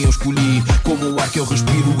mundo és quem eu escolhi. Como o ar que eu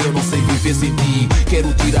respiro, eu não sei viver sem ti.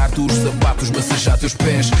 Quero tirar-te os sapatos, massajar teus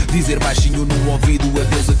pés, dizer baixinho no ouvido,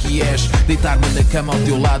 adeus aqui és. Deitar-me na cama ao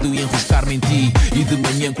teu lado e enroscar-me em ti. E de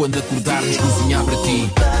manhã quando acordarmos cozinhar para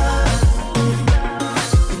ti.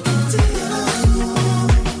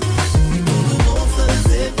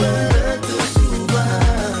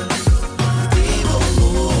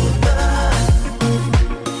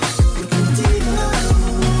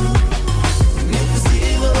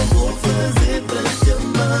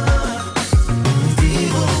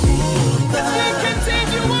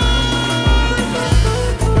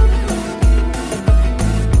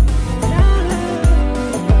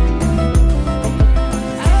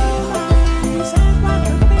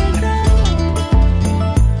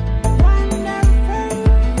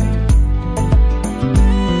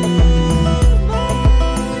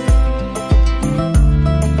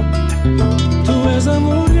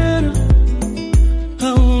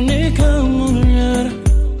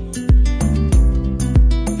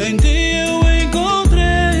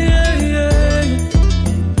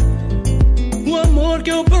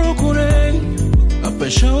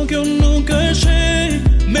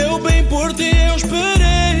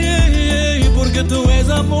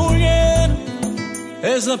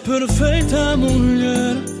 És a perfeita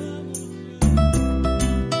mulher.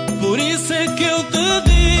 Por isso é que eu te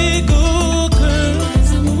digo que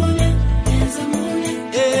és a mulher, és a mulher,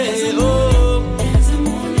 és a mulher, és a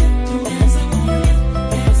mulher, tu és a mulher,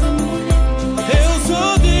 és a mulher. Eu só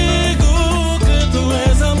digo que tu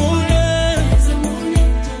és a mulher, és a mulher,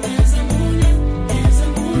 tu és a mulher, és a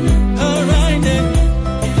mulher. Alright then,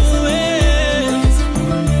 tu és a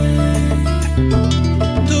mulher,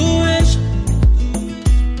 tu és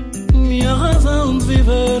minha razão de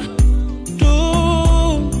viver. Tu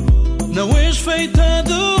não és feita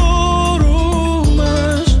de ouro,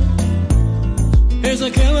 mas és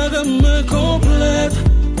aquela que me completa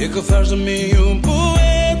e que faz de mim um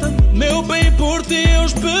poeta. Meu bem, por ti eu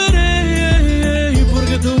esperei,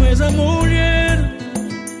 porque tu és a mulher,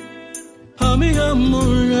 a minha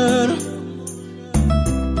mulher.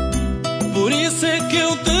 Por isso é que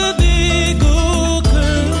eu te digo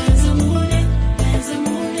que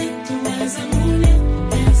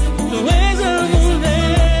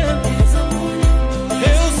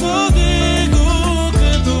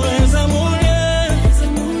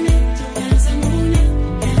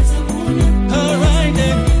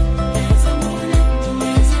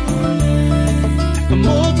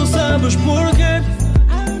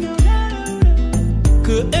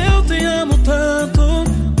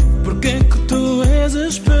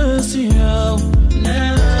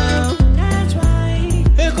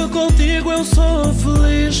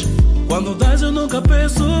fiz. Quando dás eu nunca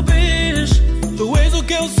peço bis. Tu és o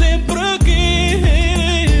que eu sempre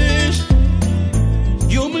quis.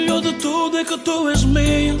 E o melhor de tudo é que tu és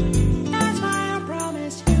minha.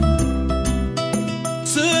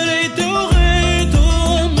 Serei teu rei, tu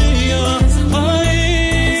a minha rainha.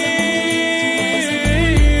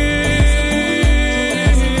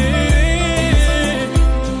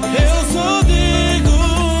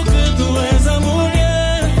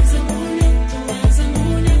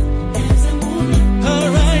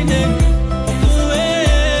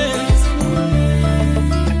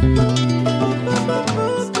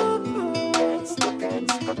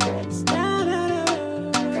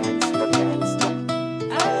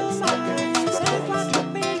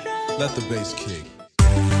 Let the bass kick.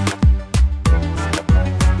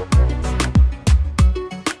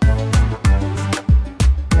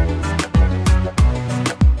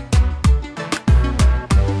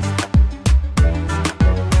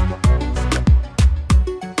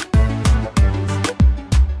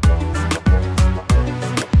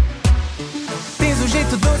 Tens o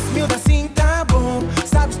jeito doce, miúdo, assim tá bom.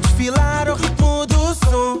 Sabes desfilar ao ritmo do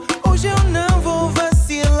som. Hoje eu não vou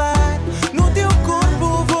vacilar. No teu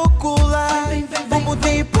corpo vou colar. Bombo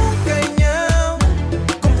tipo um canhão.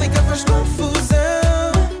 Complica, faz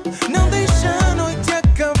confusão. Não deixa a noite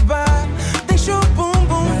acabar. Deixa o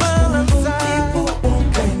bumbum balançar. Tipo um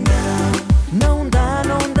canhão. Não dá,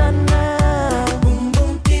 não dá não.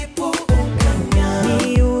 Bumbum tipo um canhão.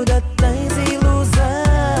 Miúda, tens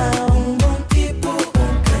ilusão. Bumbum tipo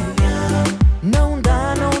um canhão. Não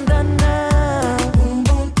dá, não dá não.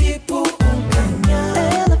 Bumbum tipo um canhão.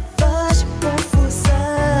 Ela faz confusão.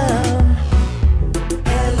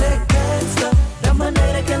 Ela é gangsta, da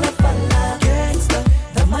maneira que ela fala. Gangsta,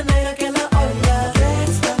 da maneira que ela olha.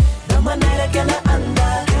 Gangsta, da maneira que ela anda.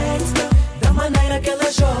 Gangsta, da maneira que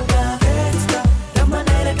ela joga. Gangsta, da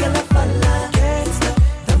maneira que ela fala. Gangsta,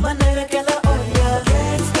 da maneira que ela olha.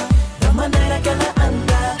 Gangsta, da maneira que ela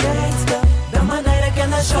anda. Gangsta, da maneira que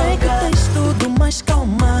ela Sei que joga. tens tudo, mas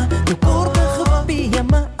calma. Teu corpo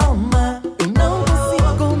arrepia-me alma. Eu não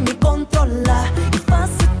consigo me controlar e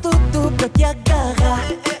faço tudo para te agarrar.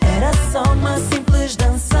 Era só uma simples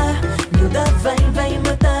dança. Miúda, vem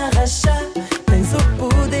me tarrachar. Tens o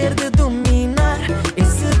poder de dominar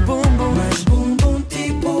esse bumbum. Mas bumbum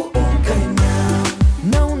tipo um canhão.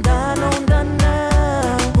 Não dá, não dá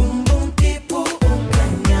não. Bumbum tipo um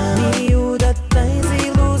canhão. Miúda, tens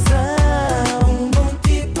ilusão. Bumbum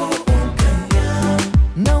tipo um canhão.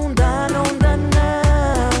 Não dá, não dá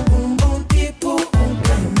não. Bumbum tipo um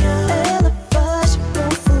canhão. Ela faz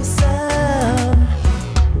confusão.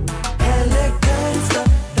 Ela é gangsta,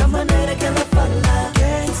 da maneira que ela fala.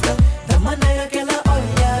 Gangsta, da maneira que ela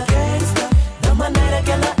olha. Gangsta, da maneira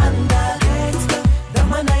que ela anda. Gangsta, da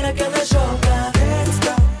maneira que ela joga.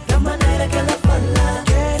 Gangsta, da maneira que ela fala.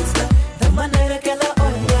 Gangsta, da maneira que ela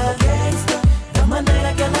olha. Gangsta, da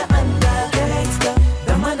maneira que ela anda. Gangsta,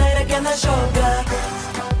 da maneira que ela joga.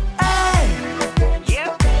 Hey,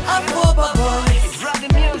 Afroba boy,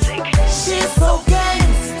 she's so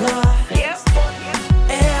gangsta.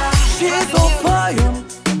 Yeah, she's on fire.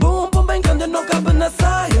 Boom, boom, bem grande, não cabe na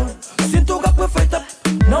saia. Cintura perfeita,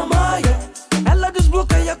 não maia. Ela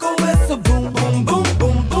desbloqueia com esse boom, boom, boom,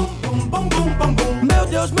 boom, boom, boom, boom, boom, boom, boom. Meu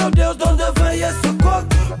Deus, de onde vem esse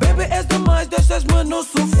coque? Baby, és demais, deixas-me no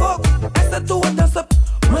sufoco. Essa tua dança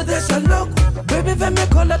me deixa louco. Baby, vem me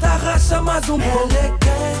cola, tá racha mais um pouco. Ela é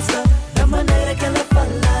gangsta, da maneira que ela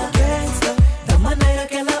fala. Gangsta, da maneira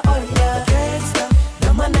que ela olha. Gangsta,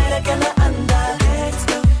 da maneira que ela anda.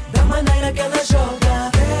 Gangsta, da maneira que ela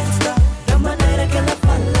joga. Gangsta, da maneira que ela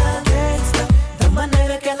fala. Gangsta, da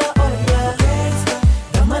maneira que ela olha. Gangsta,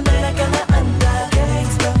 da maneira que ela anda.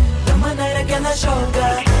 Gangsta, da maneira que ela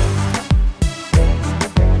joga.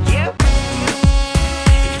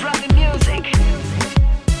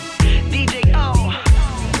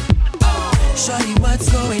 Shawty, what's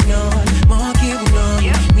going on? More que o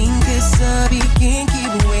nome. Ninguém sabe quem que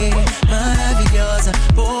é. Maravilhosa,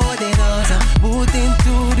 poderosa. Bota em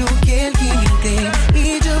tudo que ele que me tem.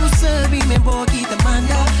 E já não sabe, me boquita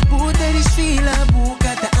manda. Bota desfila,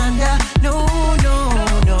 boca ta anda. No, no,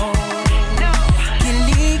 no. Que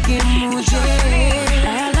ligue mulher.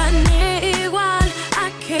 Ela não é igual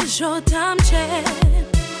a que eu tamche.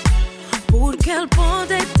 Porque ele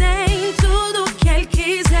pode ter tudo que ele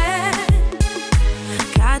quiser.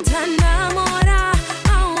 Cata namorar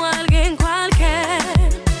a alguém qualquer.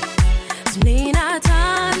 Menina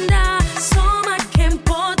tanda, soma quem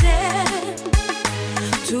poder.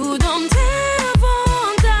 Tudo me tem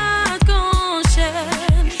vontade com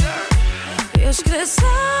cheiro. Eu esqueci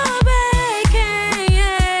saber quem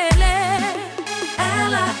ele é.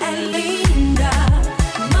 Ela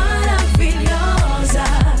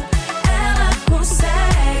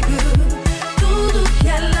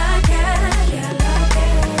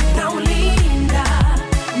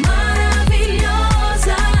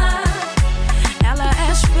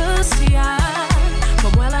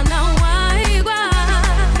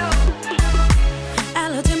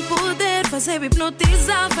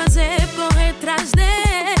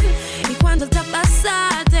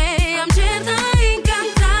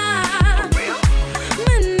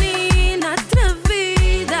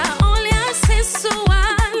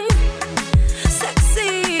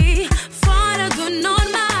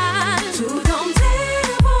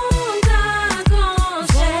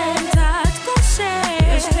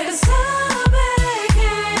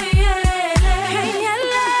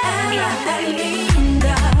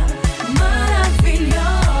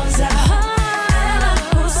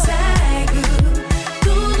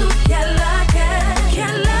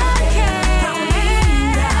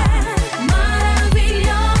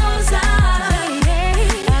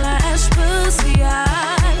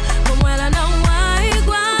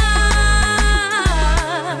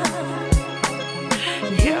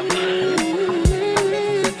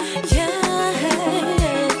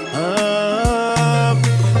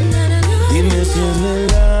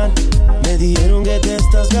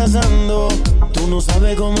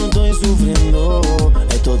sabe cómo estoy sufriendo,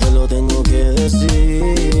 esto te lo tengo que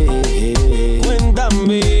decir.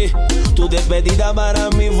 Cuéntame, tu despedida para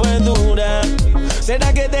mí fue dura.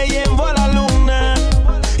 ¿Será que te llevo a la luna?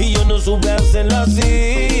 Y yo no supe hacerlo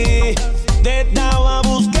así. Te estaba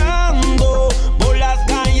buscando por las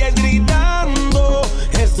calles gritando,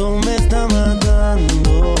 esto me está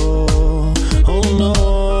matando. Oh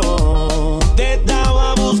no. Te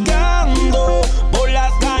estaba buscando por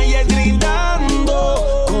las calles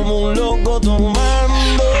gritando como un loco tomando.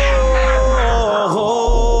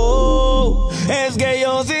 Es que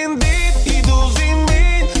yo sin ti y tú sin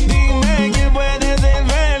mí, dime quién puede ser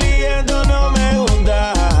feliz. Esto no me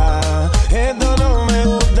gusta, esto no me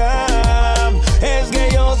gusta. Es que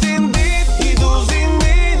yo sin ti y tú sin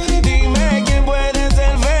mí, dime quién puede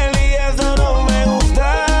ser feliz. Esto no me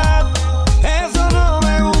gusta, eso no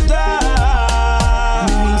me gusta.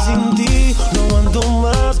 Vivir sin ti no aguanto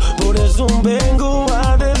más, por eso vengo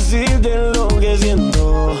a decirte lo que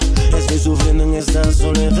siento. Estoy sufriendo en esta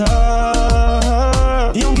soledad,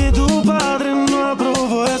 y aunque tu padre no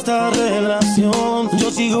aprobó esta relación,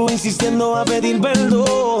 yo sigo insistiendo a pedir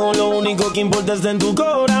perdón. Lo único que importa está en tu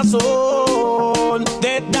corazón.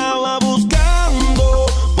 Te estaba buscando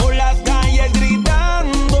por las calles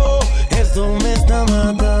gritando, esto me está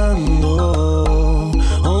matando.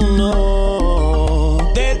 Oh no.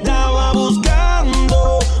 Te estaba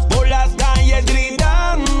buscando por las calles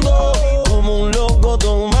gritando como un loco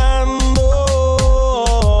tomando.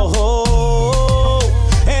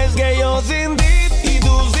 Es que yo sin ti y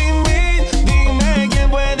tú sin mí, dime quién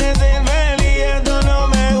puede ser feliz. Esto no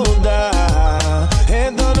me gusta,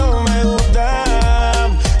 esto no me gusta.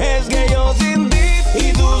 Es que yo sin ti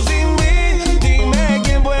y tú sin mí, dime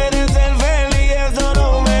quién puede ser feliz. Esto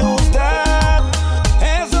no me gusta,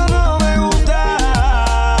 eso no me gusta.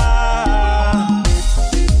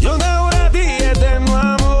 Yo debo a ti eterno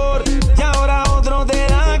amor, y ahora otro te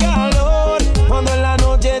da calor cuando en la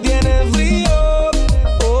noche tienes frío.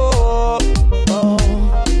 Oh, oh.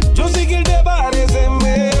 Yo sé que él te parece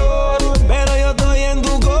mejor, pero yo estoy en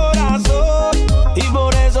tu corazón y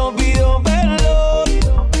por eso pido perdón.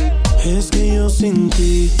 Es que yo sin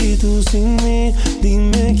ti y tú sin mí,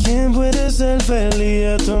 dime quién puede ser feliz.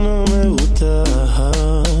 Esto no me gusta.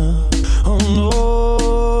 Oh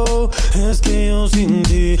no. Es que yo sin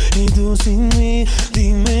ti y tú sin mí,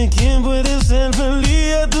 dime quién puede ser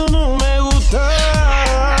feliz. Esto no me gusta.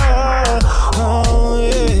 Oh,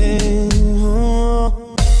 yeah.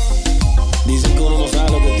 Dicen que uno no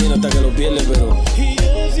sabe lo que tiene hasta que lo pierde, pero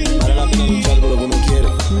vale la pena luchar por lo que uno quiere.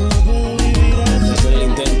 Hacer el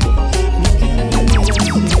intento.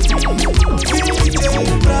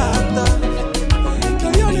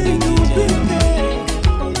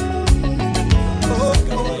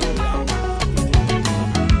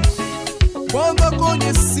 Quando a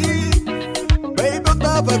conheci, baby, eu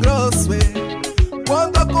tava grosso,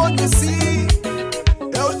 Quando a conheci,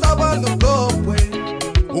 eu estava no topo,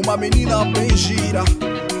 Uma menina bem gira,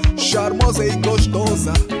 charmosa e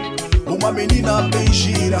gostosa. Uma menina bem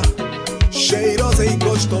gira, cheirosa e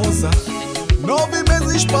gostosa. 9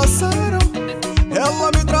 meses passaram,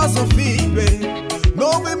 ela me traz um filho.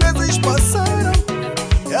 9 meses passaram,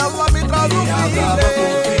 ela me traz um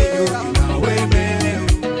filho. Não é meu.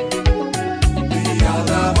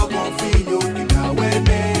 Tava com filho que não é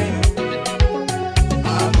meu.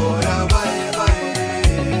 Agora vai, vai.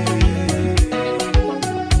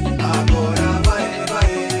 Agora vai,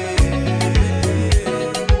 vai.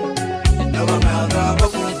 Ela me andava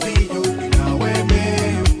com filho que não é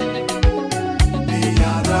meu. Me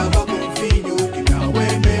andava com filho que não é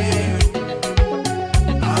meu.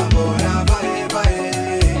 Agora vai, vai.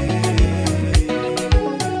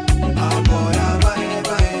 Agora vai,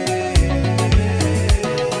 vai.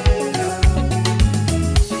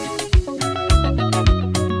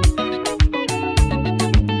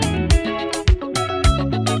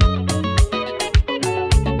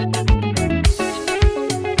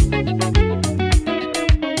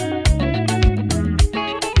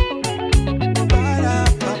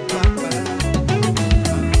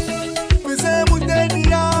 Fizemos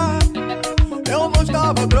DNA, eu não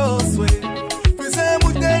estava grosso,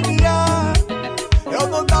 Fizemos DNA, eu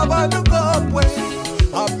não tava no copo,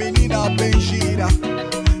 A menina bem gira,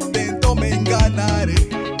 tentou me enganar,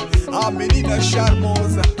 A menina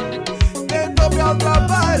charmosa, tentou me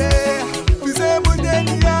atrapalhar. Fizemos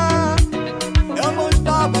DNA, eu não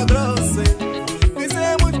estava grosso,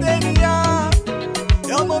 Fizemos DNA,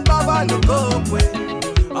 eu não tava no copo,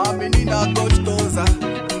 A menina gostosa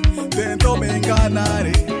tentou me enganar,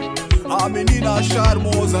 A menina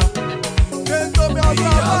charmosa tentou me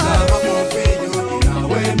atrapalhar. Com filho que não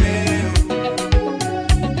é meu.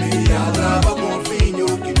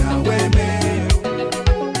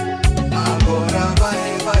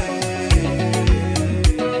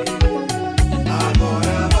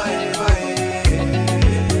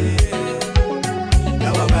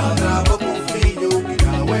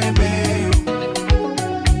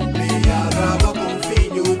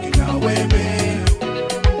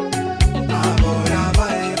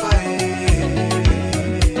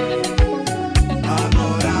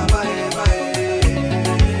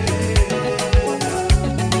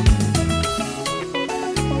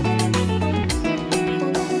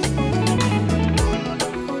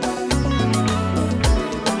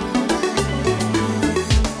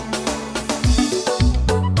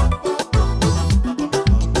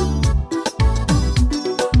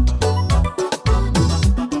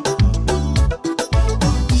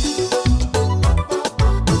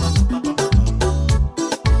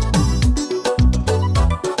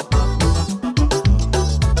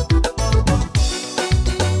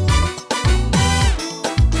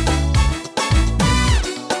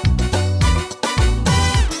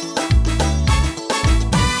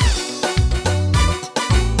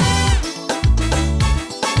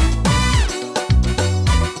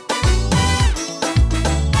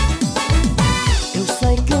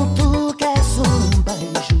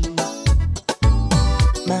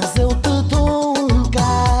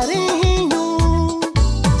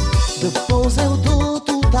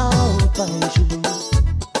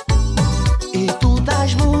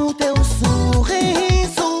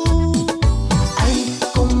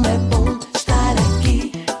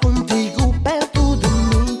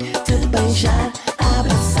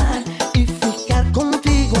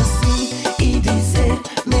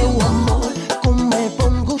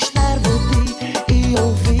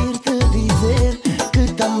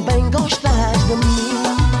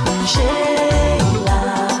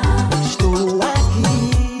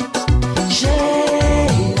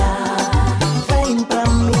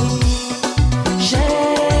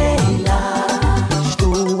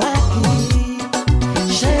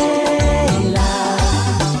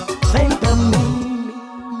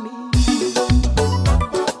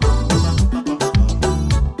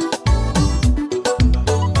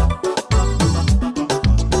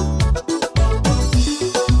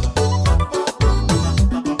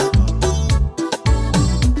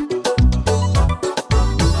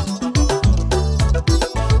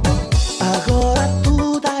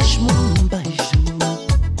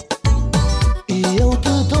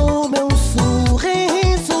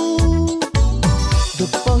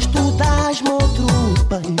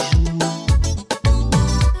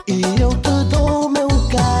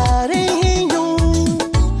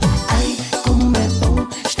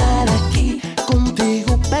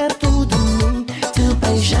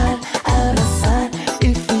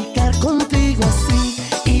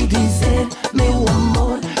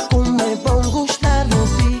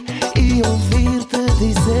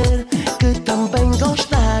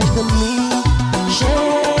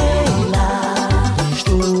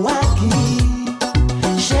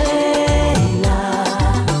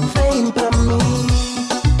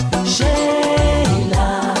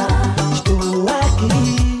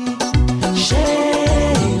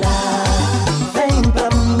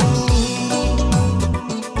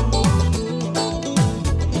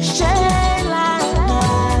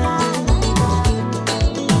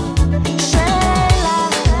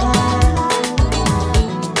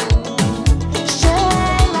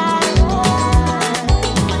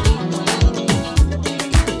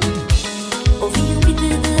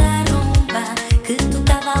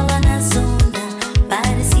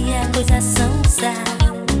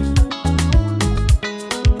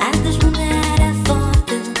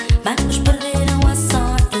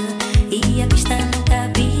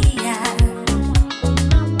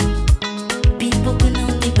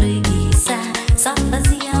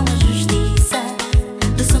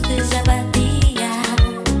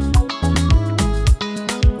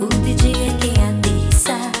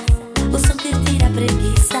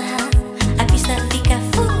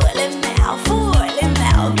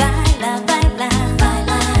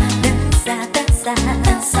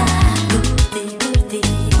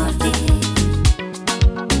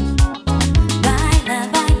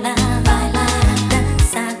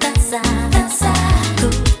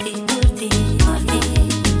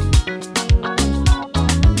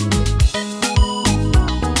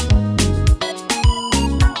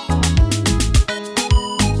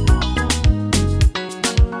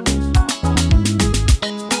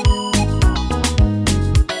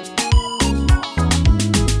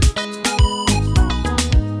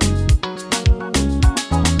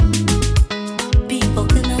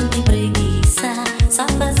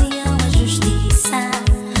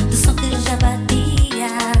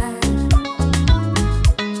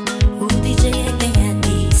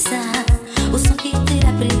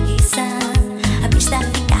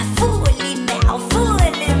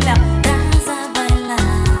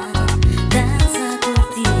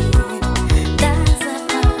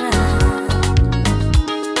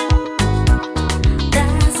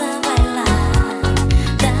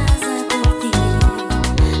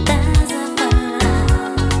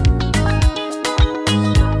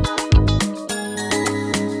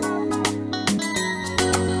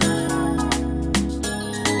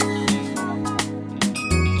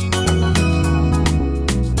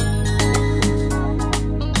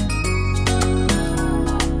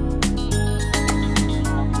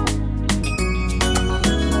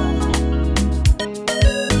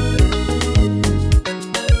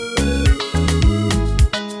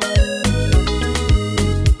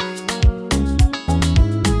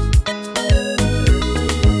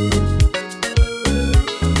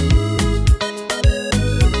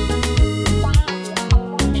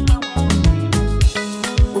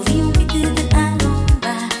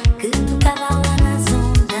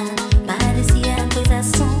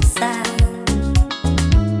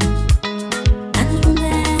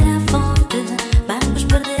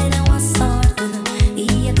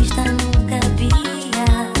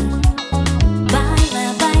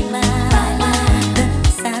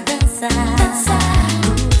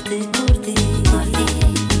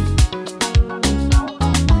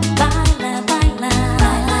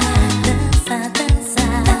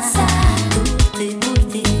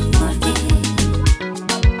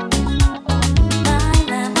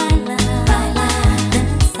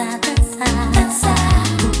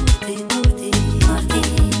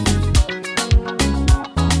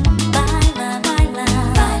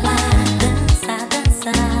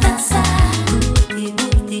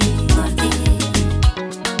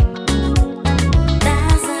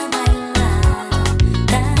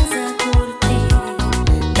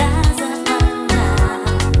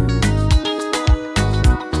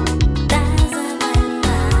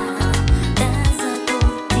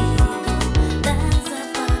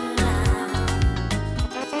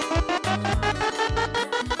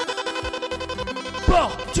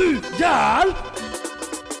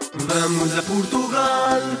 Vamos a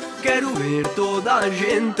Portugal, quero ver toda a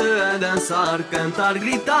gente a dançar, cantar,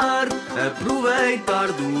 gritar, aproveitar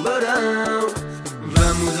do verão.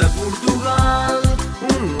 Vamos a Portugal,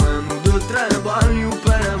 um ano de trabalho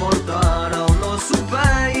para voltar ao nosso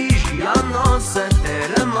país e à nossa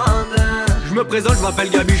terra amada. Je me présente, je m'appelle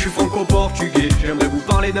Gabi, je suis franco-portugais. J'aimerais vous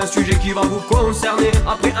parler d'un sujet qui va vous concerner.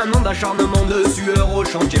 Après un an d'acharnement de sueur au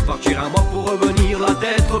chantier, partir un mois pour revenir la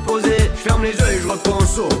tête reposée. Je ferme les yeux et je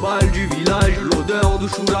repense au bal du village. L'odeur du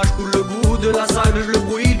choulage coule le goût de la salve, le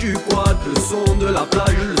bruit du quad, le son de la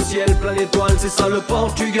plage, le ciel plein d'étoiles, c'est ça le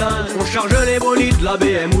Portugal. On charge les bolides, la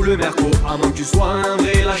BM ou le Merco, à moins que tu sois un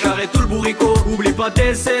vrai, la charrette ou le bourricot. Oublie pas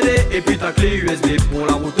tes CD et puis ta clé USB. Pour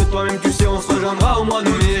la route toi-même tu sais, on se rejoindra au mois de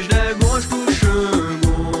mai. Je gauche touche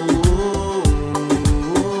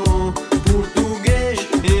português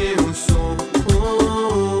et o som.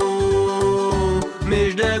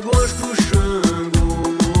 Mês de agosto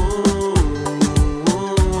chegou,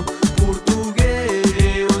 português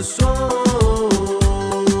e o som.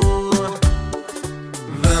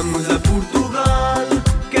 Vamos a Portugal,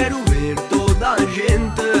 quero ver toda a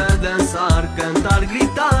gente a dançar, cantar,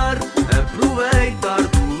 gritar, aproveitar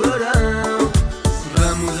do verão.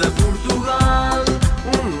 Vamos a Portugal,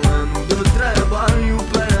 um ano de trabalho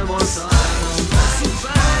para mostrar ao nosso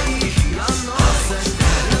país e à nossa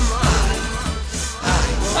terra amada.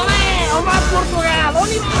 Olé, vamos a Portugal,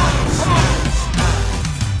 onde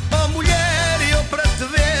Oh mulher, eu para te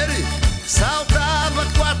ver saltava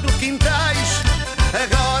 4 quintais.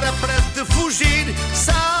 Agora para te fugir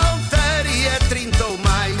saltaria 30 ou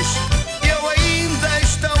mais. Eu ainda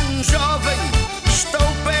estou um jovem, estou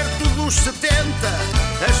perto dos 70.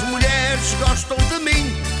 As mulheres gostam de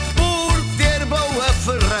mim por ter boa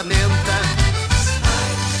ferramenta.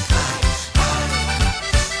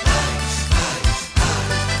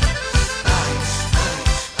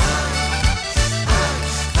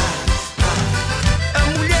 A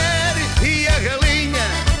mulher e a galinha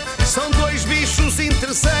são dois bichos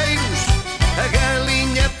interesseiros. A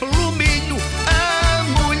galinha pelo milho, a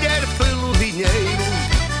mulher pelo dinheiro.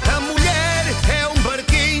 A mulher é um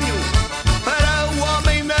barquinho para o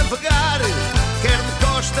homem navegar, quer de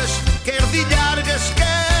costas, quer de ilhargas,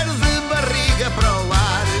 quer de barriga para o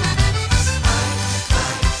lar.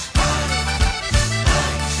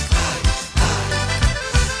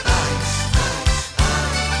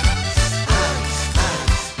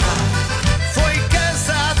 Foi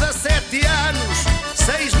casada 7 anos,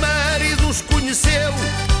 6 maridos conheceu.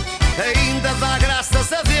 Ainda dá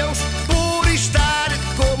graças a Deus por estar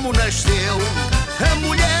como nasceu. A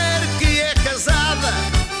mulher que é casada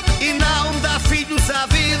e não dá filhos à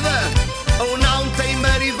vida, ou não tem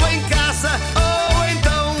marido em casa, ou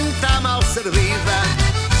então está mal servida.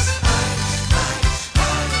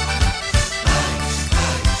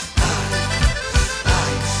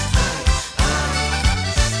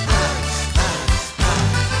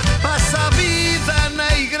 Passa a vida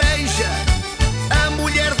na igreja, a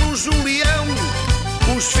mulher do Julião.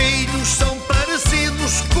 Os filhos são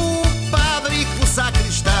parecidos com o padre e com o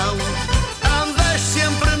sacristão. Andas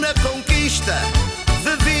sempre na conquista,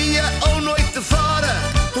 de dia ou noite fora.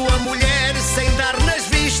 Tua mulher sem dar nas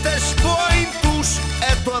vistas, coitos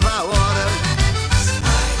a toda a hora.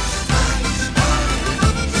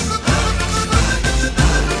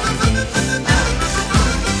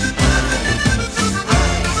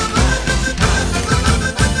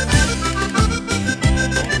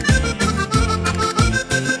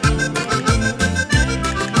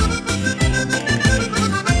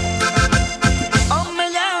 Oh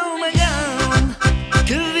malhão, malhão,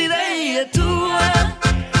 que vida é a tua?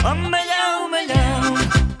 Oh malhão, malhão,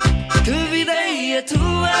 que vida é a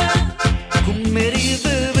tua? Comer e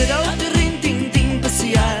beber ao terrim-tim-tim,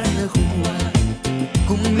 passear na rua.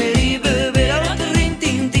 Comer e beber ao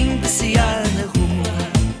terrim-tim-tim, passear na rua.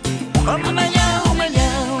 Oh malhão,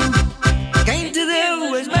 malhão, quem te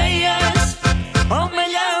deu as meias? Oh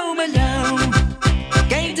malhão, malhão,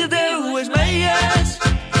 quem te deu as meias?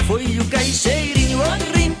 Foi o caixeirinho,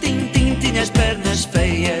 o rim-tim-tim, tinha as pernas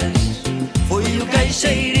feias. Foi o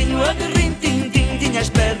caixeirinho, o rim-tim-tim, tinha as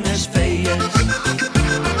pernas feias.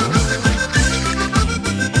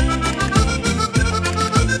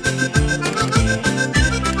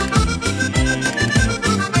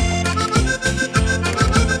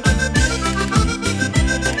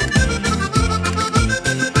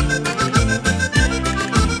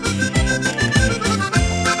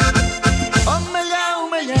 Oh malhão,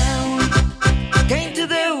 malhão, quem te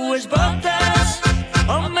deu as botas?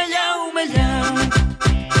 Oh malhão, malhão,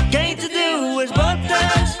 quem te deu as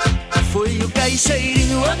botas? Foi o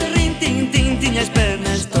caixeirinho, o rim-tim-tim, tinha as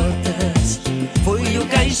pernas tortas. Foi o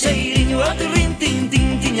caixeirinho, cheirinho, outro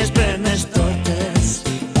rintim-tim, tinha as pernas todas